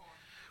minute.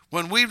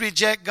 When we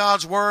reject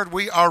God's word,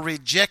 we are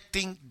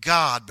rejecting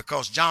God,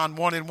 because John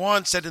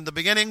 1:1 said, in the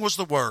beginning was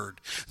the Word.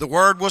 The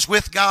Word was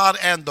with God,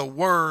 and the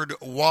Word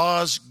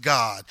was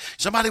God.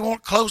 Somebody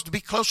want to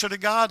be closer to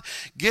God?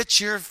 Get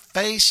your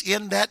face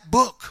in that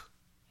book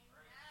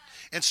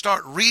and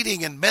start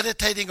reading and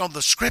meditating on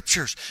the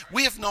Scriptures.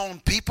 We have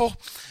known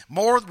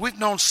we've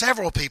known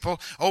several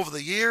people over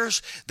the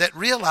years that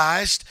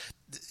realized,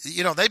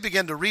 you know, they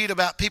began to read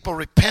about people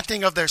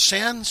repenting of their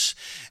sins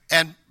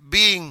and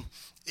being,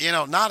 you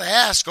know, not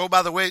asked, oh,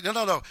 by the way,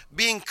 no,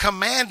 being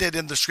commanded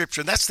in the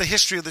Scripture, and that's the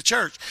history of the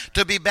church,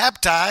 to be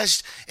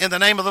baptized in the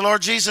name of the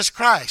Lord Jesus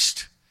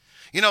Christ.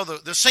 You know,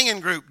 the singing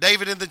group,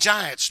 David and the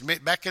Giants,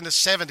 back in the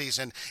 70s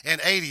and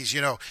 80s,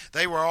 you know,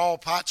 they were all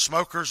pot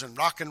smokers and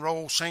rock and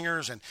roll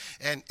singers,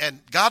 and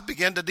God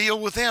began to deal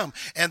with them.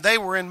 And they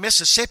were in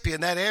Mississippi,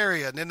 in that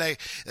area, and then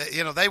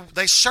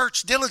they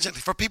searched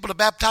diligently for people to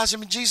baptize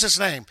them in Jesus'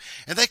 name,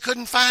 and they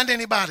couldn't find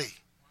anybody.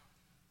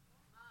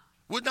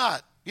 Would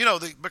not. You know,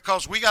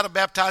 because we got to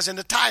baptize in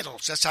the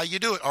titles. That's how you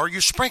do it. Or you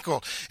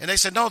sprinkle. And they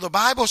said, no, the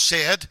Bible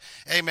said,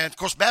 amen. Of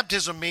course,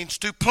 baptism means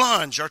to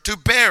plunge or to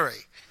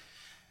bury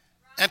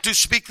and to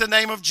speak the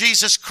name of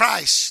Jesus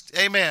Christ.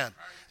 Amen.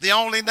 The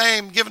only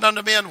name given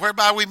unto men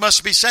whereby we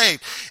must be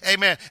saved.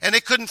 Amen. And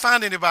they couldn't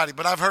find anybody.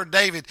 But I've heard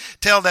David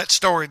tell that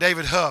story,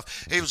 David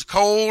Huff. It was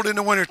cold in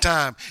the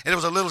wintertime, and it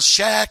was a little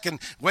shack and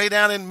way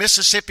down in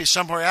Mississippi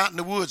somewhere out in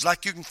the woods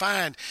like you can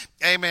find.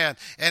 Amen.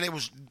 And it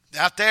was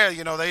out there,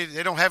 you know,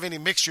 they don't have any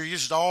mixture. It's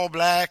just all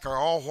black or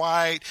all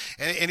white.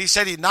 And he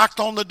said he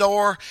knocked on the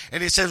door,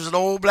 and he said there was an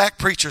old black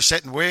preacher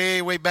sitting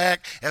way, way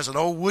back. There's an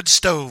old wood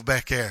stove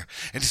back there.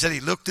 And he said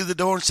he looked through the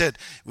door and said,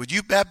 would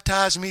you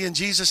baptize me in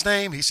Jesus'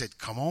 name? He said,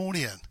 come on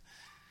in.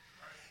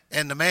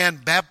 And the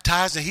man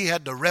baptized, and he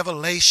had the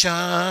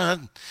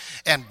revelation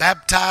and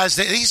baptized.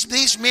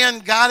 These men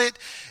got it.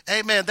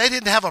 Amen. They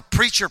didn't have a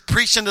preacher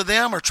preaching to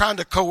them or trying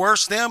to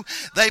coerce them.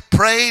 They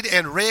prayed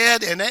and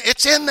read, and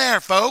it's in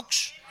there,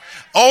 folks.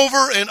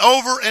 Over and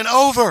over and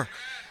over.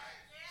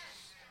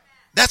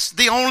 That's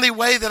the only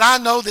way that I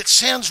know that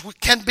sins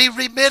can be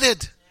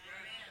remitted.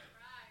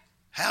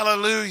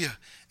 Hallelujah.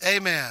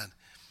 Amen.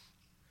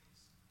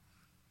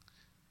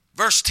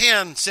 Verse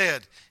 10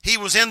 said, he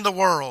was in the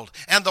world,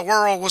 and the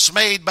world was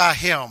made by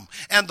him,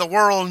 and the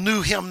world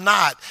knew him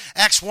not.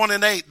 Acts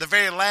 1:8, the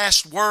very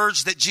last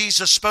words that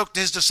Jesus spoke to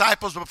his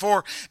disciples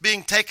before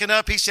being taken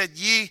up, he said,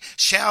 ye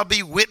shall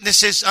be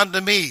witnesses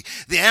unto me.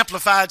 The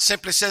Amplified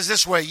simply says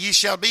this way, ye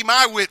shall be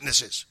my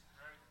witnesses.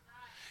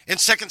 In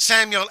 2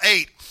 Samuel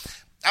 8,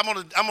 I'm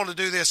gonna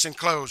do this and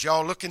close.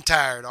 Y'all looking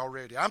tired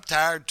already. I'm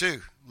tired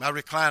too. My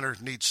recliner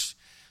needs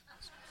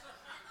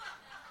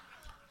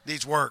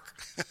work.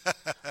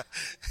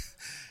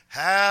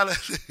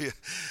 Hallelujah.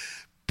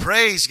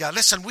 Praise God.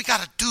 Listen, we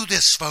got to do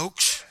this,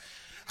 folks.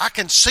 I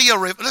can see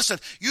listen,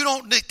 you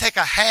don't need to take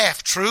a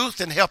half-truth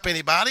and help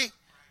anybody.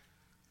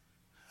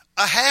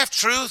 A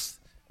half-truth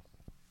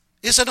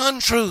is an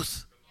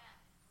untruth.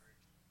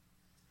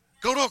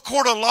 Go to a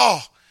court of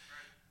law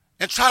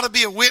and try to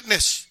be a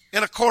witness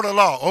in a court of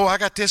law. Oh, I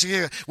got this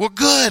here. Well,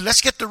 good.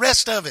 Let's get the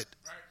rest of it.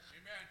 Right.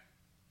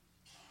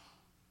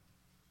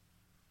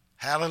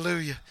 Amen.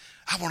 Hallelujah.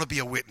 I want to be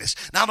a witness.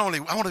 Not only,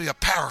 I want to be a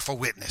powerful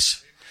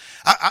witness.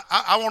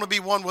 I want to be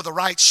one with the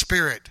right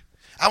spirit.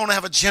 I want to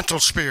have a gentle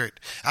spirit.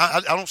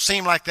 I don't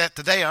seem like that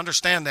today. I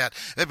understand that.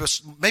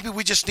 Maybe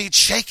we just need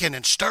shaking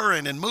and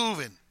stirring and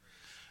moving.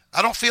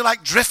 I don't feel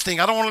like drifting.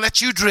 I don't want to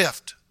let you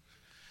drift.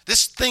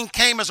 This thing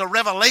came as a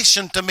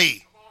revelation to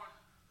me.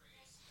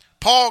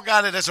 Paul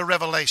got it as a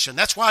revelation.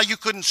 That's why you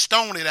couldn't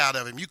stone it out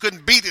of him. You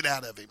couldn't beat it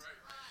out of him.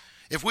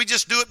 If we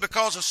just do it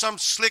because of some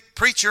slick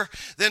preacher,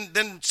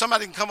 then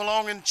somebody can come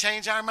along and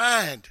change our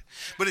mind.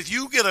 But if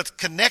you get a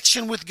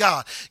connection with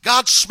God,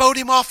 God smote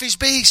him off his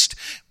beast.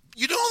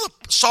 You know,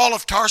 Saul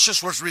of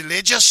Tarsus was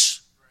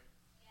religious,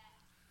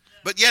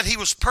 but yet he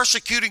was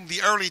persecuting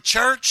the early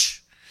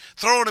church,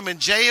 throwing them in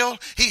jail.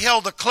 He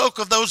held the cloak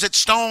of those that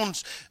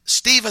stoned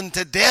Stephen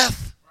to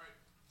death.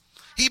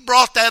 He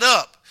brought that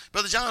up.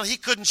 Brother John, he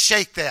couldn't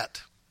shake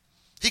that.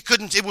 He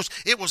couldn't, it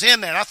was in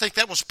there. I think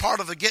that was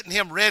part of the getting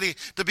him ready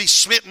to be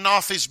smitten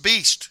off his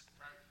beast.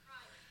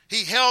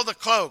 He held the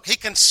cloak. He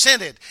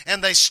consented,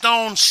 and they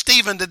stoned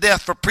Stephen to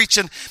death for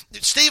preaching.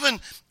 Stephen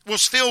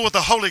was filled with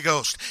the Holy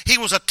Ghost. He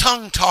was a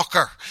tongue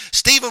talker.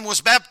 Stephen was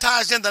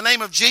baptized in the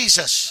name of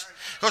Jesus.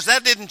 Because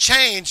that didn't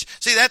change.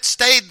 See, that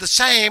stayed the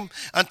same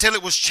until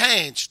it was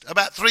changed,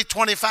 about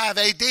 325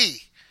 A.D.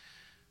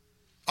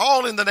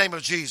 All in the name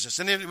of Jesus.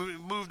 And then we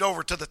moved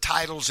over to the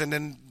titles, and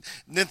then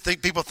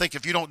people think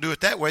if you don't do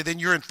it that way, then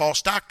you're in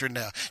false doctrine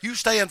now. You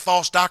stay in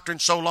false doctrine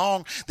so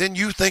long, then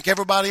you think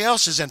everybody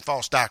else is in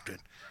false doctrine.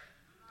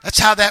 That's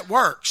how that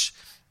works.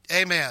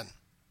 Amen.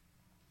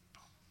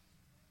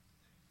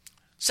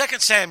 2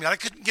 Samuel, I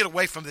couldn't get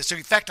away from this.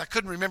 In fact, I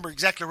couldn't remember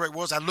exactly where it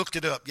was. I looked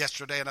it up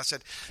yesterday, and I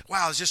said,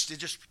 wow, it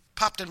just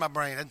popped in my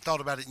brain. I hadn't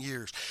thought about it in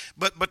years.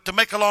 But to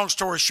make a long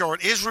story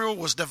short, Israel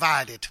was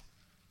divided.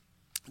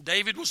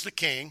 David was the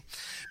king,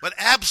 but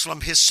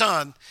Absalom, his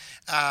son,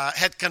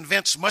 had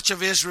convinced much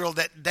of Israel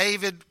that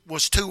David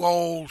was too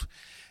old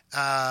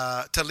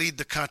to lead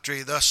the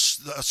country. Thus,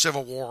 a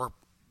civil war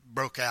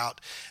broke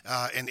out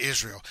in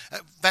Israel. In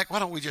fact, why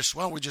don't we just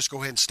go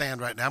ahead and stand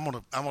right now? I'm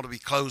going to be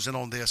closing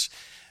on this.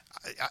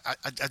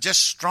 I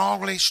just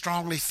strongly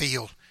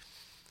feel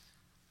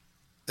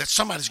that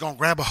somebody's going to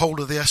grab a hold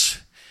of this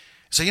and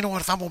say, you know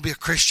what? If I'm going to be a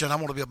Christian, I'm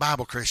going to be a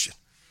Bible Christian.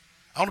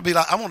 I want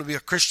to be a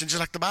Christian just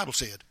like the Bible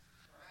said.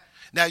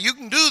 Now, you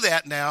can do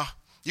that now.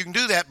 You can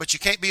do that, but you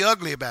can't be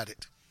ugly about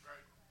it.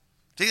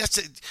 See, that's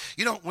it.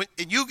 You know, when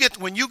you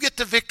get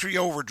the victory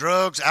over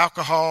drugs,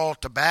 alcohol,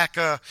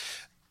 tobacco,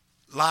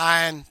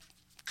 lying,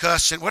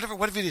 cussing, whatever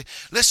it is.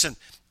 Listen,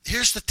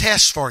 here's the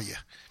test for you.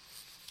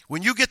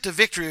 When you get the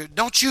victory,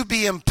 don't you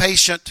be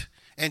impatient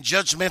and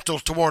judgmental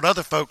toward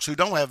other folks who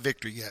don't have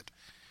victory yet.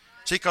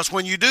 See, because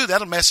when you do,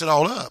 that'll mess it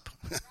all up.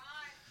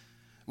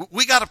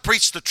 We got to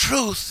preach the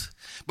truth.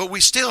 But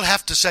we still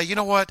have to say, you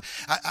know what?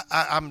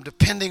 I'm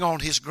depending on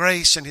His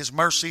grace and His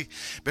mercy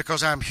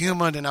because I'm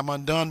human and I'm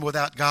undone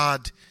without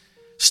God.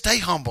 Stay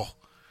humble.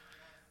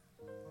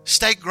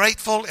 Stay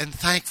grateful and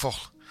thankful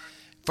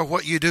for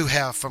what you do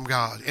have from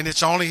God. And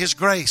it's only His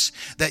grace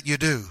that you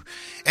do.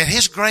 And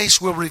His grace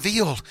will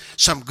reveal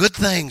some good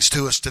things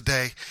to us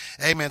today.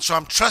 Amen. So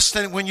I'm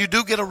trusting when you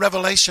do get a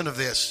revelation of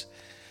this,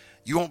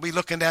 you won't be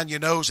looking down your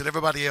nose at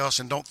everybody else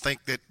and don't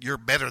think that you're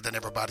better than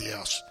everybody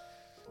else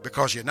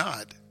because you're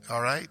not.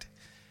 All right.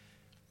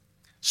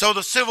 So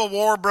the civil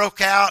war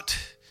broke out.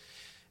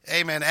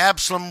 Amen.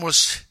 Absalom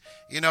was,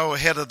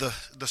 ahead of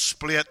the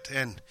split,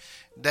 and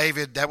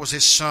David, that was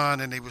his son,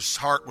 and his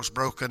heart was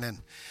broken, and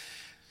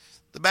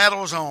the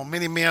battle was on.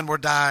 Many men were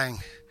dying.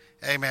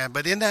 Amen.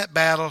 But in that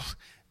battle,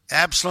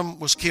 Absalom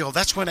was killed.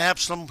 That's when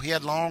Absalom, he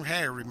had long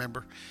hair,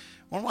 remember?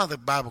 I wonder why the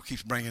Bible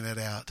keeps bringing that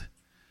out.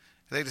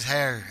 They had his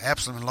hair,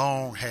 Absalom had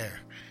long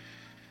hair.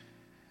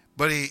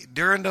 But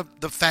during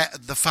the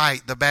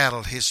fight, the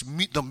battle,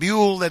 the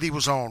mule that he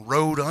was on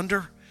rode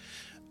under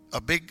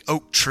a big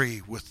oak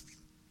tree with,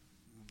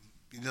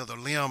 the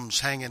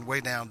limbs hanging way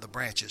down the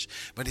branches.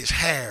 But his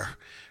hair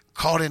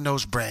caught in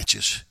those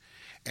branches,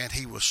 and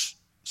he was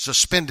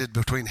suspended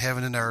between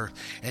heaven and earth,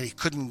 and he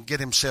couldn't get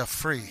himself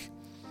free.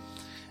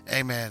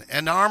 Amen.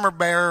 And the armor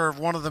bearer of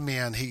one of the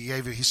men, he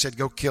said,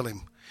 go kill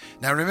him.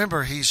 Now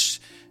remember, he's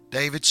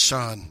David's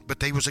son,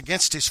 but he was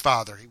against his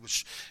father. He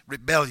was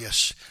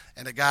rebellious,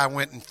 and a guy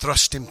went and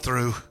thrust him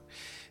through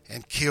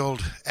and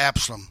killed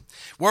Absalom.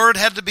 Word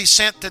had to be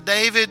sent to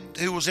David,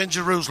 who was in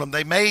Jerusalem.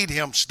 They made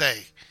him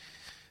stay.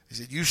 He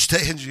said, you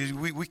stay,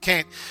 we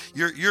can't,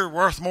 you're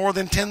worth more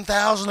than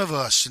 10,000 of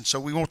us, and so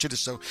we want you to.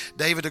 So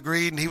David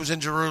agreed, and he was in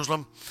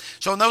Jerusalem.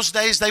 So in those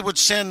days, they would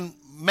send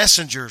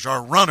messengers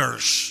or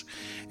runners,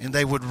 and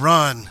they would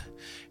run,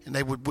 and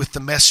they would with the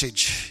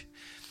message.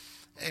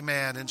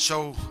 Amen. And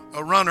so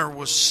a runner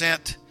was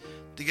sent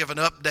to give an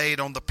update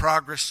on the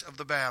progress of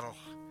the battle.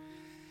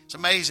 It's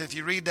amazing. If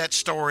you read that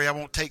story, I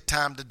won't take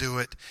time to do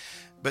it.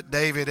 But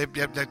David,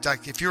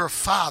 if you're a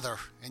father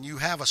and you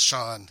have a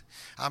son,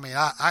 I mean,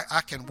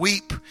 I can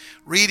weep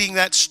reading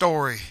that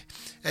story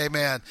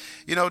Amen.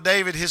 You know,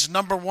 David, his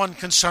number one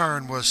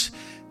concern was,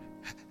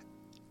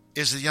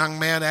 is the young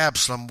man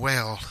Absalom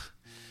well?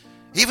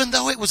 Even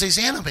though it was his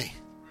enemy.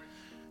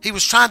 He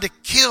was trying to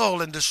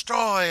kill and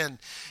destroy. And,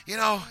 you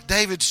know,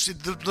 David,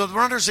 the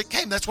runners that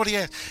came, that's what he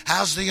asked.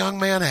 How's the young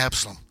man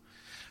Absalom?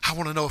 I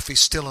want to know if he's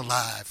still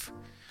alive.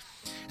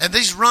 And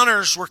these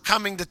runners were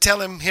coming to tell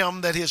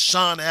him that his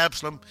son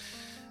Absalom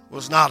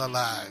was not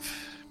alive.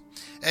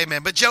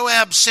 Amen. But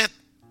Joab sent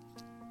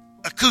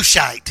a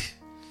Cushite.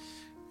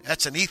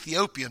 That's an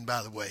Ethiopian,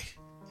 by the way.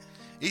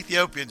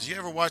 Ethiopians, you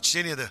ever watch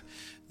any of the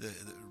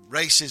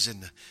races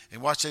and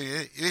watch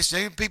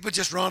it? People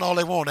just run all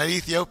they want. That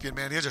Ethiopian,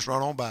 man, he'll just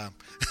run on by them.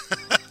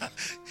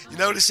 You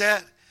notice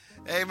that?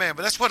 Amen.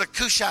 But that's what a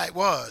Cushite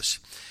was.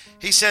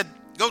 He said,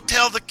 go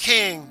tell the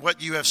king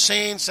what you have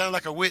seen. Sound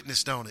like a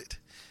witness, don't it?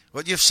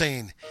 What you've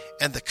seen.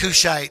 And the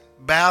Cushite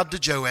bowed to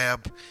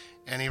Joab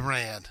and he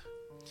ran.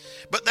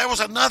 But there was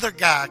another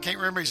guy, I can't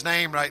remember his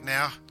name right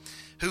now,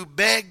 who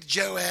begged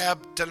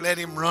Joab to let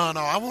him run.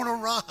 Oh, I want to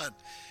run.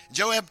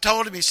 Joab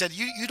told him, he said,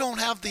 you don't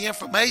have the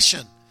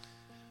information.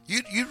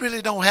 You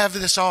really don't have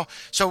this all.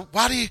 So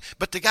why do you,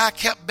 but the guy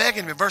kept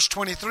begging him in verse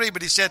 23,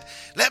 but he said,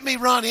 let me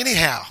run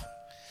anyhow.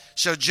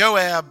 So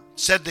Joab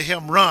said to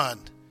him, run.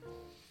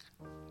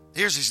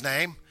 Here's his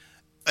name,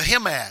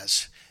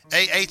 Ahimaaz,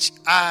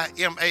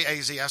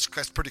 Ahimaaz.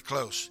 That's pretty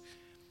close.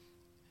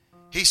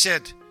 He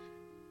said,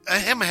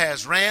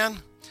 Ahimaaz ran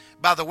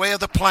by the way of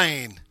the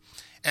plain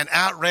and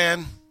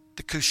outran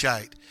the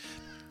Cushite.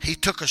 He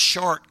took a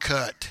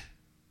shortcut.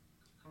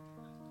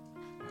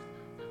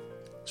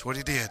 That's what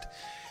he did.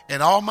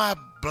 And all my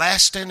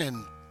blasting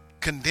and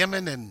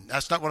condemning, and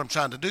that's not what I'm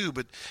trying to do,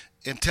 but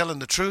in telling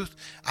the truth,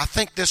 I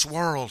think this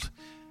world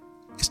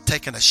is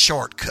taking a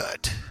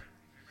shortcut.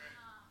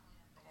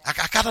 I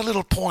got a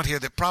little point here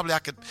that probably I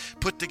could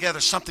put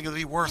together something that would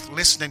be worth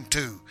listening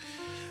to.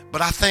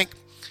 But I think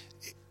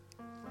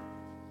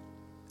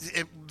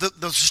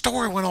the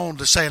story went on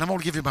to say, and I'm going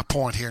to give you my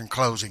point here in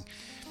closing.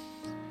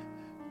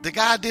 The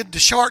guy did the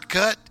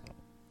shortcut,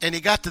 and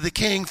he got to the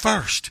king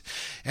first.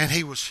 And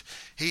he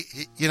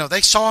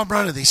they saw him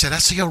running. He said, I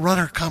see a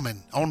runner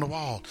coming on the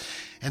wall.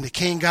 And the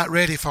king got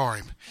ready for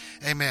him.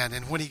 Amen.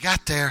 And when he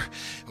got there,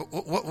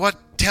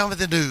 tell me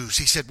the news.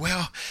 He said,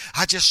 well,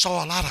 I just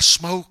saw a lot of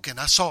smoke and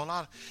I saw a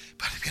lot of,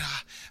 but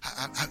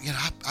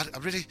I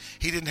really,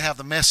 he didn't have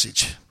the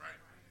message.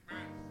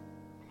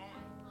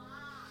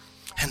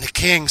 And the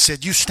king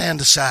said, you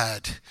stand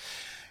aside.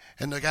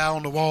 And the guy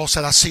on the wall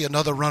said, I see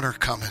another runner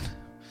coming.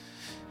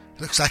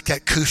 Looks like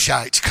that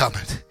Cushite's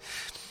coming.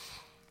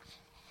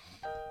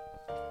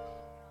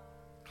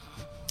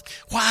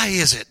 Why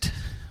is it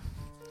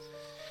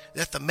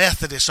that the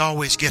Methodists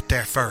always get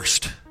there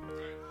first?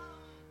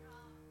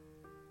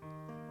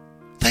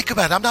 Think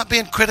about it. I'm not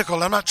being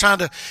critical. I'm not trying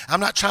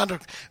to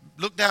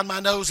look down my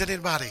nose at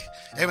anybody.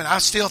 Amen. I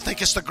still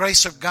think it's the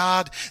grace of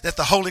God that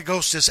the Holy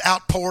Ghost is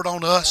outpoured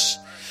on us.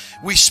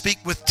 We speak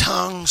with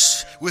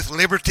tongues, with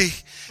liberty.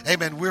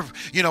 Amen.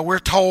 We're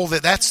told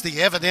that that's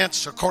the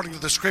evidence, according to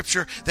the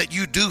Scripture, that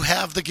you do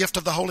have the gift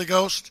of the Holy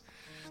Ghost.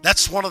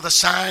 That's one of the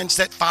signs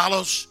that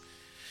follows.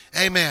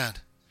 Amen.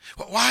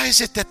 Why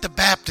is it that the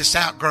Baptists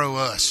outgrow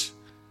us?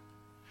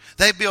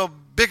 They build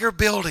bigger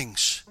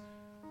buildings.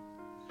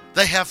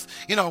 They have,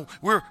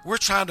 we're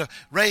trying to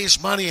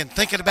raise money and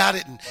thinking about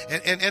it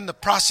and in the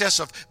process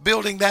of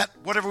building that,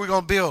 whatever we're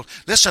going to build.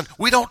 Listen,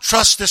 we don't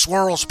trust this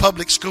world's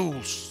public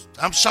schools.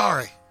 I'm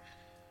sorry.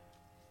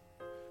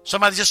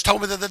 Somebody just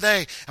told me the other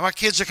day, and my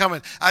kids are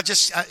coming. I'm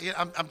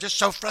just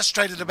so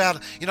frustrated about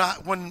it.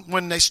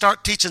 When they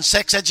start teaching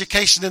sex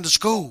education in the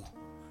school.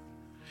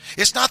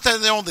 It's not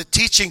that they're only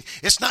teaching.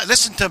 It's not.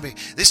 Listen to me.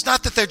 It's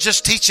not that they're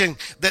just teaching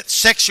that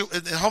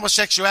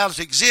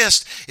homosexuality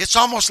exists. It's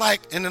almost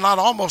like, and not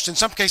almost, in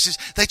some cases,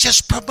 they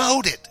just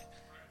promote it.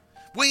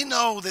 We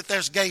know that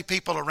there's gay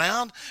people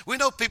around. We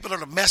know people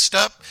that are messed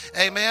up.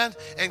 Amen.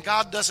 And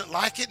God doesn't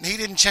like it, and He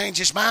didn't change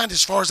His mind,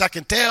 as far as I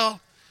can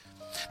tell.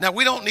 Now,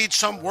 we don't need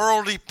some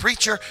worldly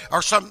preacher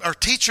or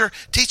teacher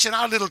teaching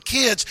our little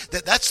kids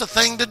that that's the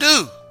thing to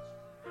do.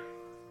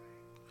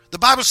 The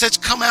Bible says,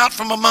 come out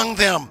from among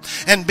them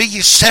and be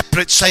ye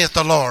separate, saith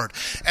the Lord,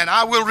 and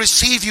I will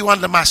receive you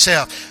unto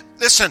myself.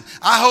 Listen,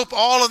 I hope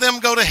all of them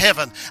go to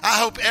heaven. I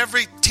hope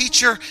every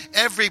teacher,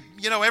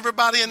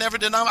 everybody in every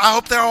denomination, I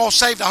hope they're all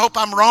saved. I hope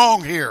I'm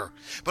wrong here.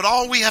 But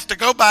all we have to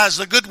go by is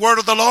the good word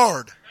of the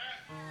Lord.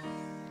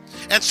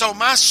 And so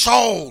my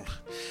soul,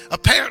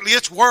 apparently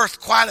it's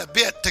worth quite a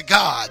bit to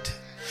God.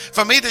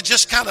 For me to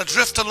just kind of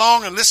drift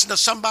along and listen to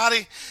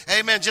somebody,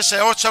 amen, just say,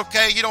 oh, it's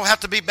okay, you don't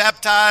have to be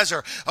baptized,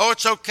 or, oh,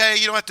 it's okay,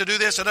 you don't have to do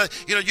this, and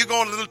you're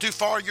going a little too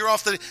far, you're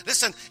off the,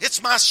 listen,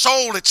 it's my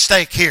soul at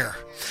stake here,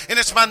 and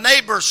it's my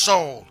neighbor's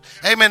soul,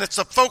 amen, it's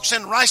the folks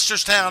in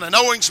Reisterstown, and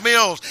Owings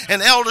Mills,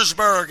 and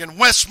Eldersburg, and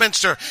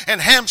Westminster,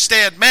 and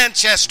Hampstead,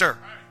 Manchester.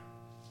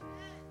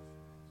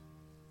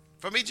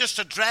 For me just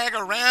to drag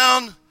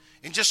around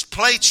and just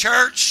play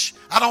church,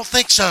 I don't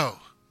think so.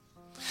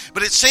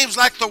 But it seems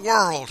like the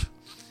world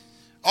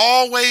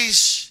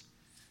always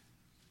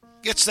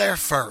gets there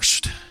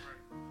first.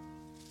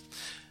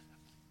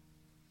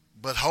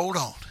 But hold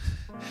on.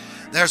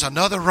 There's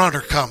another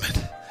runner coming.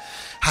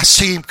 I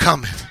see him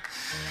coming.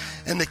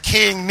 And the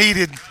king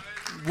needed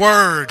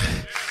word.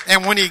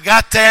 And when he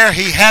got there,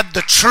 he had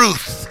the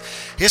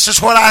truth. This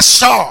is what I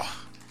saw.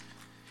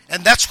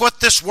 And that's what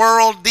this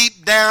world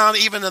deep down,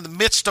 even in the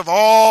midst of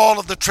all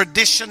of the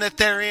tradition that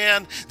they're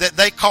in, that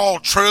they call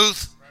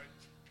truth,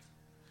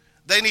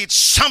 they need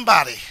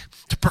somebody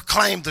to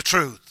proclaim the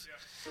truth.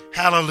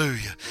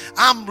 Hallelujah.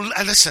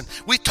 Listen,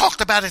 we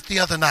talked about it the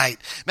other night.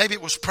 Maybe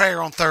it was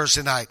prayer on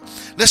Thursday night.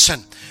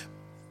 Listen,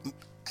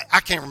 I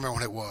can't remember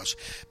when it was.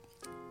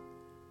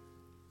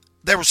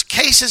 There was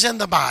cases in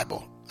the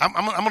Bible. I'm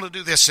going to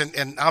do this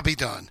and I'll be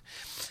done.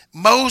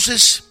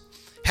 Moses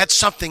had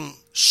something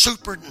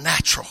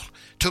supernatural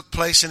took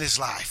place in his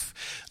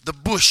life. The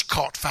bush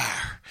caught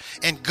fire,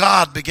 and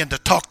God began to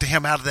talk to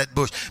him out of that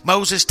bush.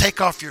 Moses,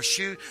 take off your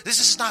shoe. This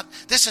is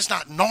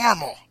not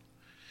normal.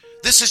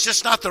 This is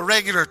just not the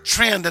regular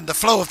trend and the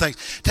flow of things.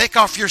 Take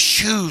off your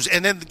shoes.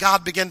 And then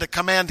God began to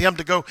command him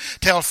to go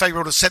tell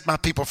Pharaoh to set my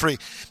people free.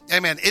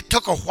 Amen. It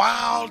took a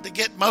while to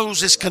get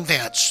Moses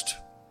convinced.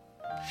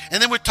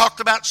 And then we talked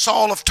about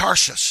Saul of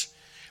Tarsus,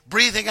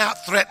 breathing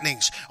out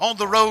threatenings on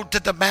the road to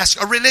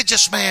Damascus, a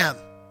religious man.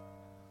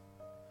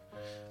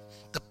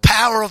 The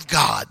power of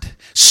God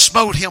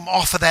smote him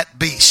off of that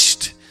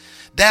beast,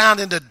 down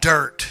into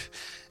dirt.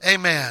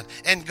 Amen.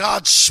 And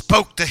God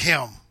spoke to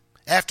him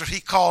after he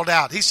called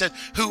out. He said,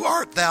 "Who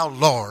art thou,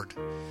 Lord?"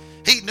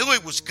 He knew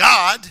it was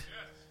God.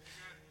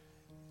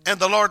 And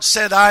the Lord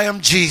said, "I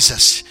am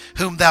Jesus,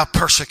 whom thou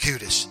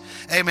persecutest."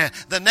 Amen.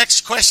 The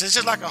next question is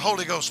just like a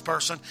Holy Ghost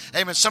person.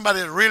 Amen.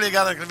 Somebody that really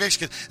got a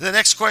conviction. The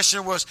next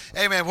question was,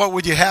 amen, what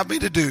would you have me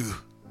to do?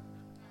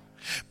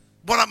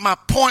 My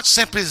point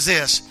simply is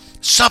this.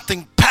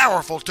 Something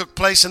powerful took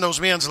place in those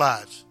men's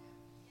lives.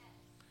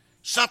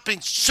 Something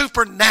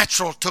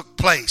supernatural took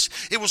place.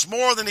 It was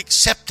more than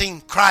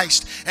accepting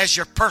Christ as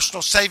your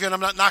personal Savior. And I'm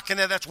not knocking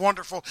that. That's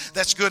wonderful.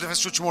 That's good if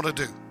that's what you want to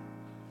do.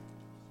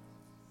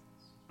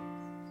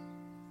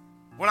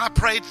 When I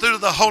prayed through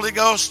the Holy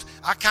Ghost,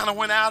 I kind of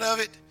went out of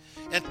it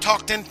and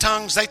talked in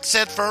tongues. They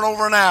said for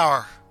over an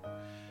hour.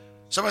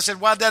 Somebody said,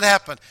 "Why'd that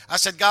happen?" I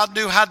said, God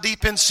knew how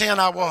deep in sin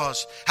I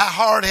was, how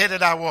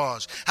hard-headed I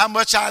was, how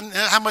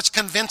much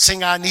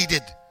convincing I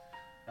needed.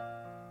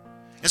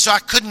 And so I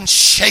couldn't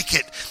shake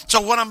it. So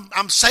what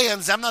I'm saying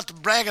is, I'm not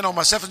bragging on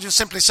myself. I'm just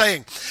simply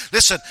saying,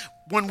 listen,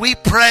 when we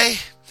pray,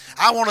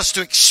 I want us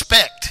to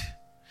expect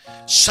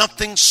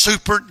something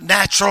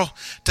supernatural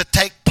to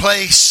take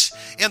place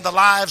in the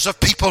lives of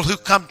people who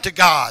come to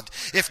God.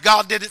 If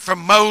God did it for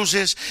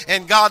Moses,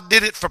 and God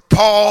did it for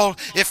Paul,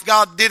 if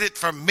God did it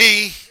for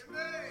me,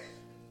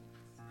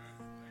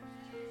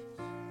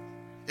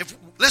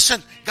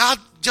 listen, God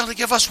doesn't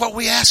give us what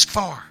we ask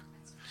for.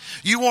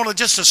 You want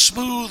just a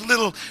smooth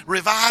little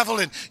revival,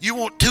 and you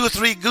want 2 or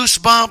 3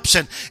 goosebumps,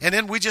 and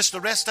then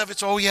the rest of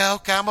it's, oh yeah,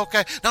 okay, I'm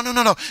okay.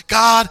 No.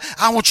 God,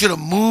 I want you to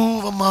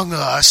move among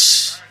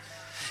us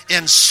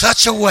in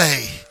such a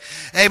way,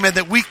 amen,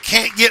 that we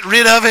can't get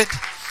rid of it.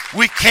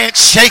 We can't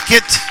shake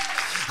it.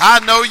 I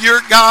know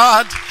you're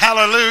God.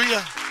 Hallelujah.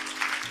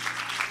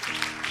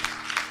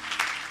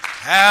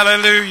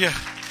 Hallelujah.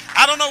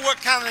 I don't know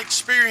what kind of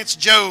experience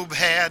Job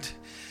had.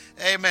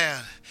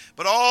 Amen.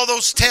 But all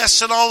those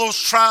tests and all those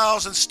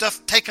trials and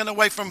stuff taken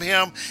away from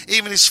him,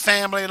 even his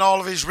family and all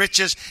of his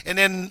riches, and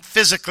then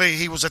physically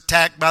he was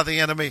attacked by the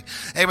enemy.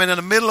 Amen. In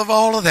the middle of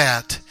all of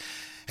that,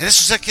 and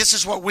this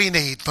is what we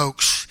need,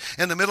 folks.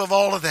 In the middle of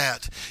all of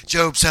that,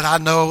 Job said, "I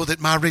know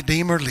that my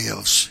Redeemer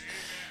lives."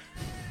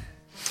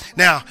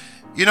 Now,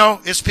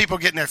 it's people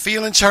getting their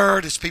feelings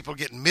hurt. It's people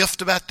getting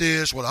miffed about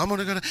this. Well,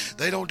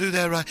 they don't do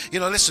that right.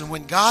 Listen,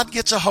 when God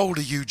gets a hold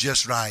of you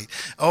just right,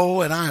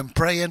 and I am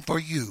praying for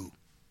you.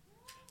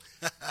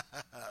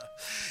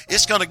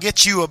 It's going to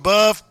get you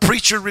above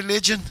preacher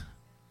religion.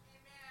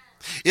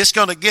 It's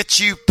going to get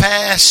you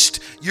past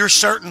your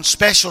certain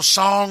special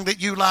song that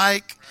you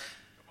like.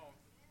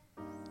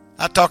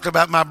 I talked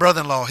about my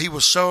brother-in-law. He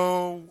was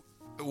so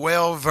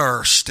well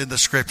versed in the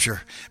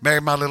scripture.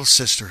 Married my little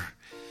sister.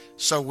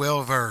 So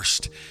well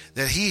versed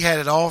that he had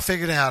it all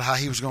figured out how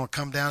he was going to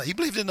come down. He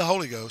believed in the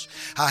Holy Ghost,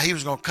 how he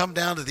was going to come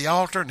down to the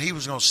altar and he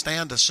was going to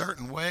stand a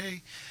certain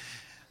way.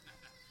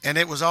 And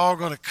it was all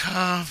going to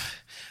come.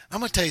 I'm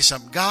going to tell you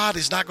something. God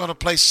is not going to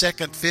play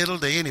second fiddle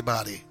to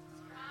anybody.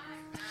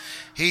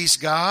 He's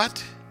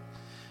God.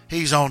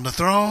 He's on the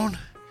throne.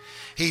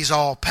 He's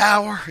all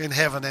power in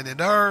heaven and in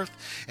earth.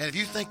 And if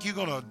you think you're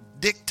going to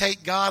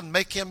dictate God and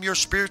make him your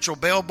spiritual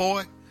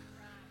bellboy,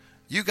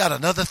 you got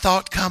another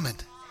thought coming.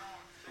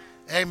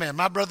 Amen.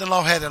 My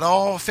brother-in-law had it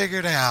all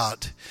figured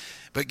out.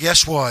 But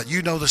guess what?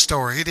 You know the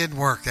story. It didn't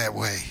work that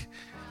way.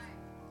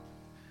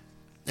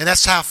 And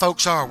that's how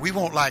folks are. We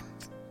want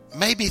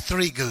maybe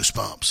 3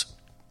 goosebumps.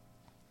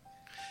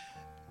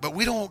 But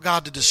we don't want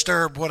God to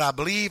disturb what I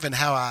believe and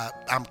how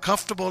I'm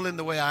comfortable in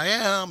the way I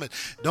am. And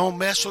don't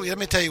mess with you. Let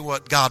me tell you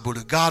what God will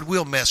do. God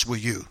will mess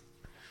with you.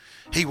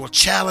 He will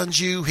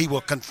challenge you. He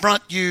will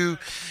confront you.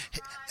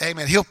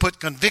 Amen. He'll put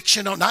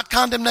conviction on, not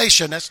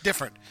condemnation. That's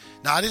different.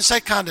 Now, I didn't say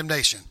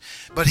condemnation,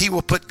 but he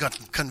will put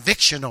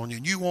conviction on you.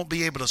 And you won't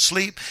be able to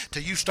sleep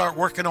till you start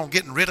working on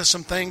getting rid of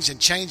some things and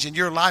changing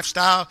your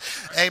lifestyle.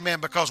 Amen.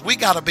 Because we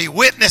got to be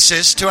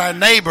witnesses to our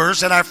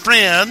neighbors and our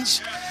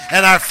friends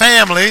and our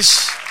families.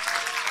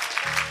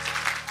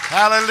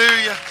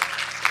 Hallelujah.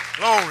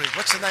 Glory.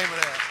 What's the name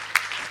of that?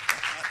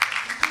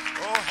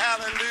 Oh,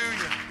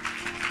 hallelujah.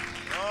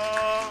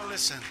 Oh,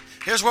 listen.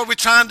 Here's what we're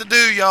trying to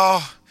do,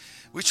 y'all.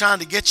 We're trying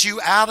to get you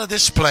out of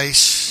this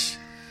place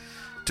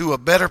to a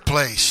better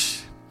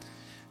place.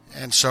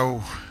 And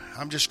so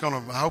I'm just going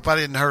to, I hope I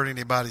didn't hurt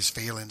anybody's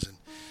feelings. And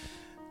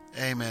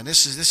amen.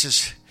 This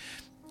is,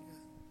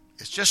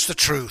 it's just the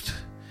truth.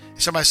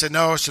 Somebody said,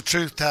 no, it's the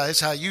truth.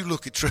 It's how you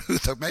look at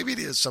truth. Or maybe it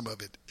is some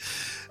of it.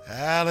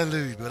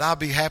 Hallelujah. But I'll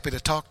be happy to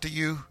talk to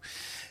you.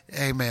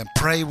 Amen.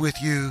 Pray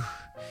with you.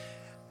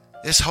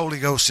 This Holy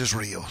Ghost is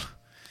real.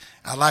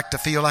 I like to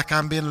feel like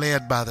I'm being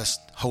led by the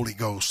Holy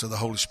Ghost or the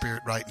Holy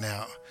Spirit right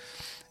now.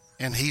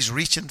 And He's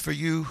reaching for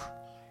you.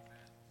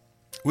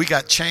 We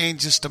got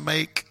changes to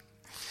make.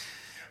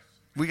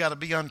 We got to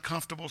be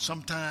uncomfortable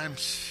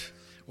sometimes.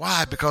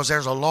 Why? Because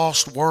there's a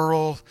lost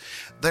world.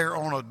 They're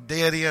on a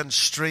dead-end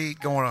street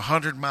going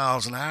 100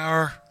 miles an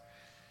hour.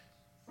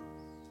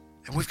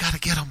 And we've got to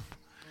get them.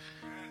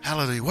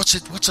 Hallelujah. What's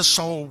a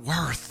soul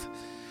worth?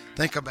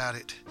 Think about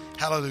it.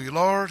 Hallelujah.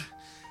 Lord,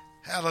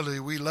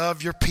 hallelujah. We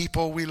love your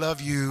people. We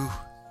love you.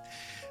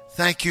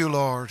 Thank you,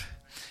 Lord,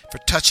 for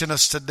touching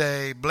us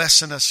today,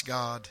 blessing us,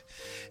 God.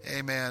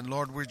 Amen.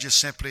 Lord, we're just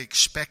simply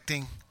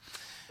expecting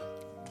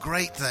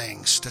great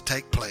things to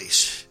take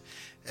place.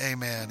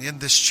 Amen. In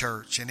this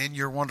church and in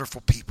your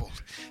wonderful people.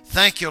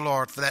 Thank you,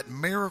 Lord, for that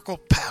miracle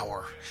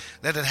power.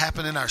 Let it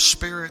happen in our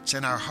spirits,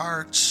 in our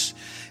hearts.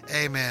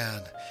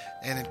 Amen.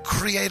 And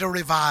create a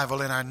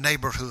revival in our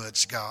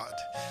neighborhoods, God.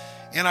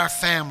 In our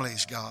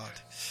families, God.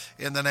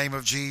 In the name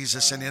of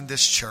Jesus and in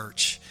this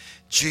church.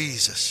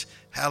 Jesus.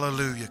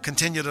 Hallelujah.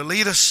 Continue to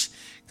lead us.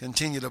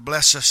 Continue to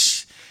bless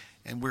us.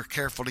 And we're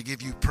careful to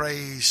give you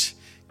praise,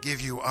 give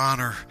you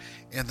honor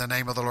in the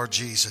name of the Lord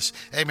Jesus.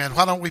 Amen.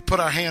 Why don't we put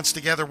our hands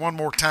together one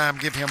more time,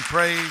 give him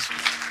praise.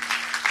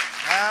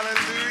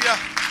 Hallelujah.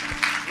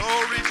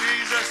 Glory,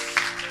 Jesus.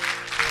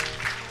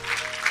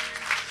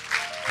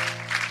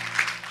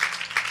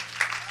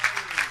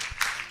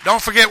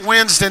 Don't forget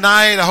Wednesday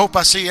night. I hope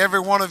I see every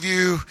one of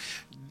you.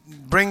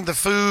 Bring the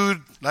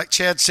food, like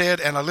Chad said,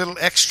 and a little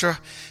extra.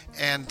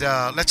 And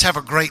let's have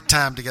a great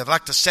time together. I'd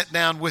like to sit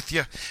down with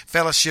you,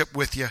 fellowship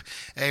with you.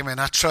 Amen.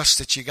 I trust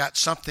that you got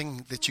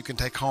something that you can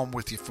take home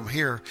with you from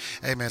here.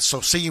 Amen.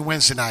 So see you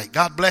Wednesday night.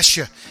 God bless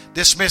you.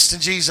 Dismissed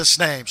in Jesus'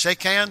 name.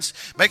 Shake hands.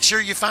 Make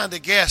sure you find a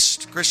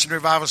guest, Christian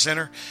Revival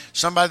Center,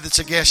 somebody that's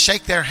a guest.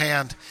 Shake their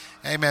hand.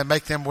 Amen.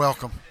 Make them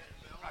welcome.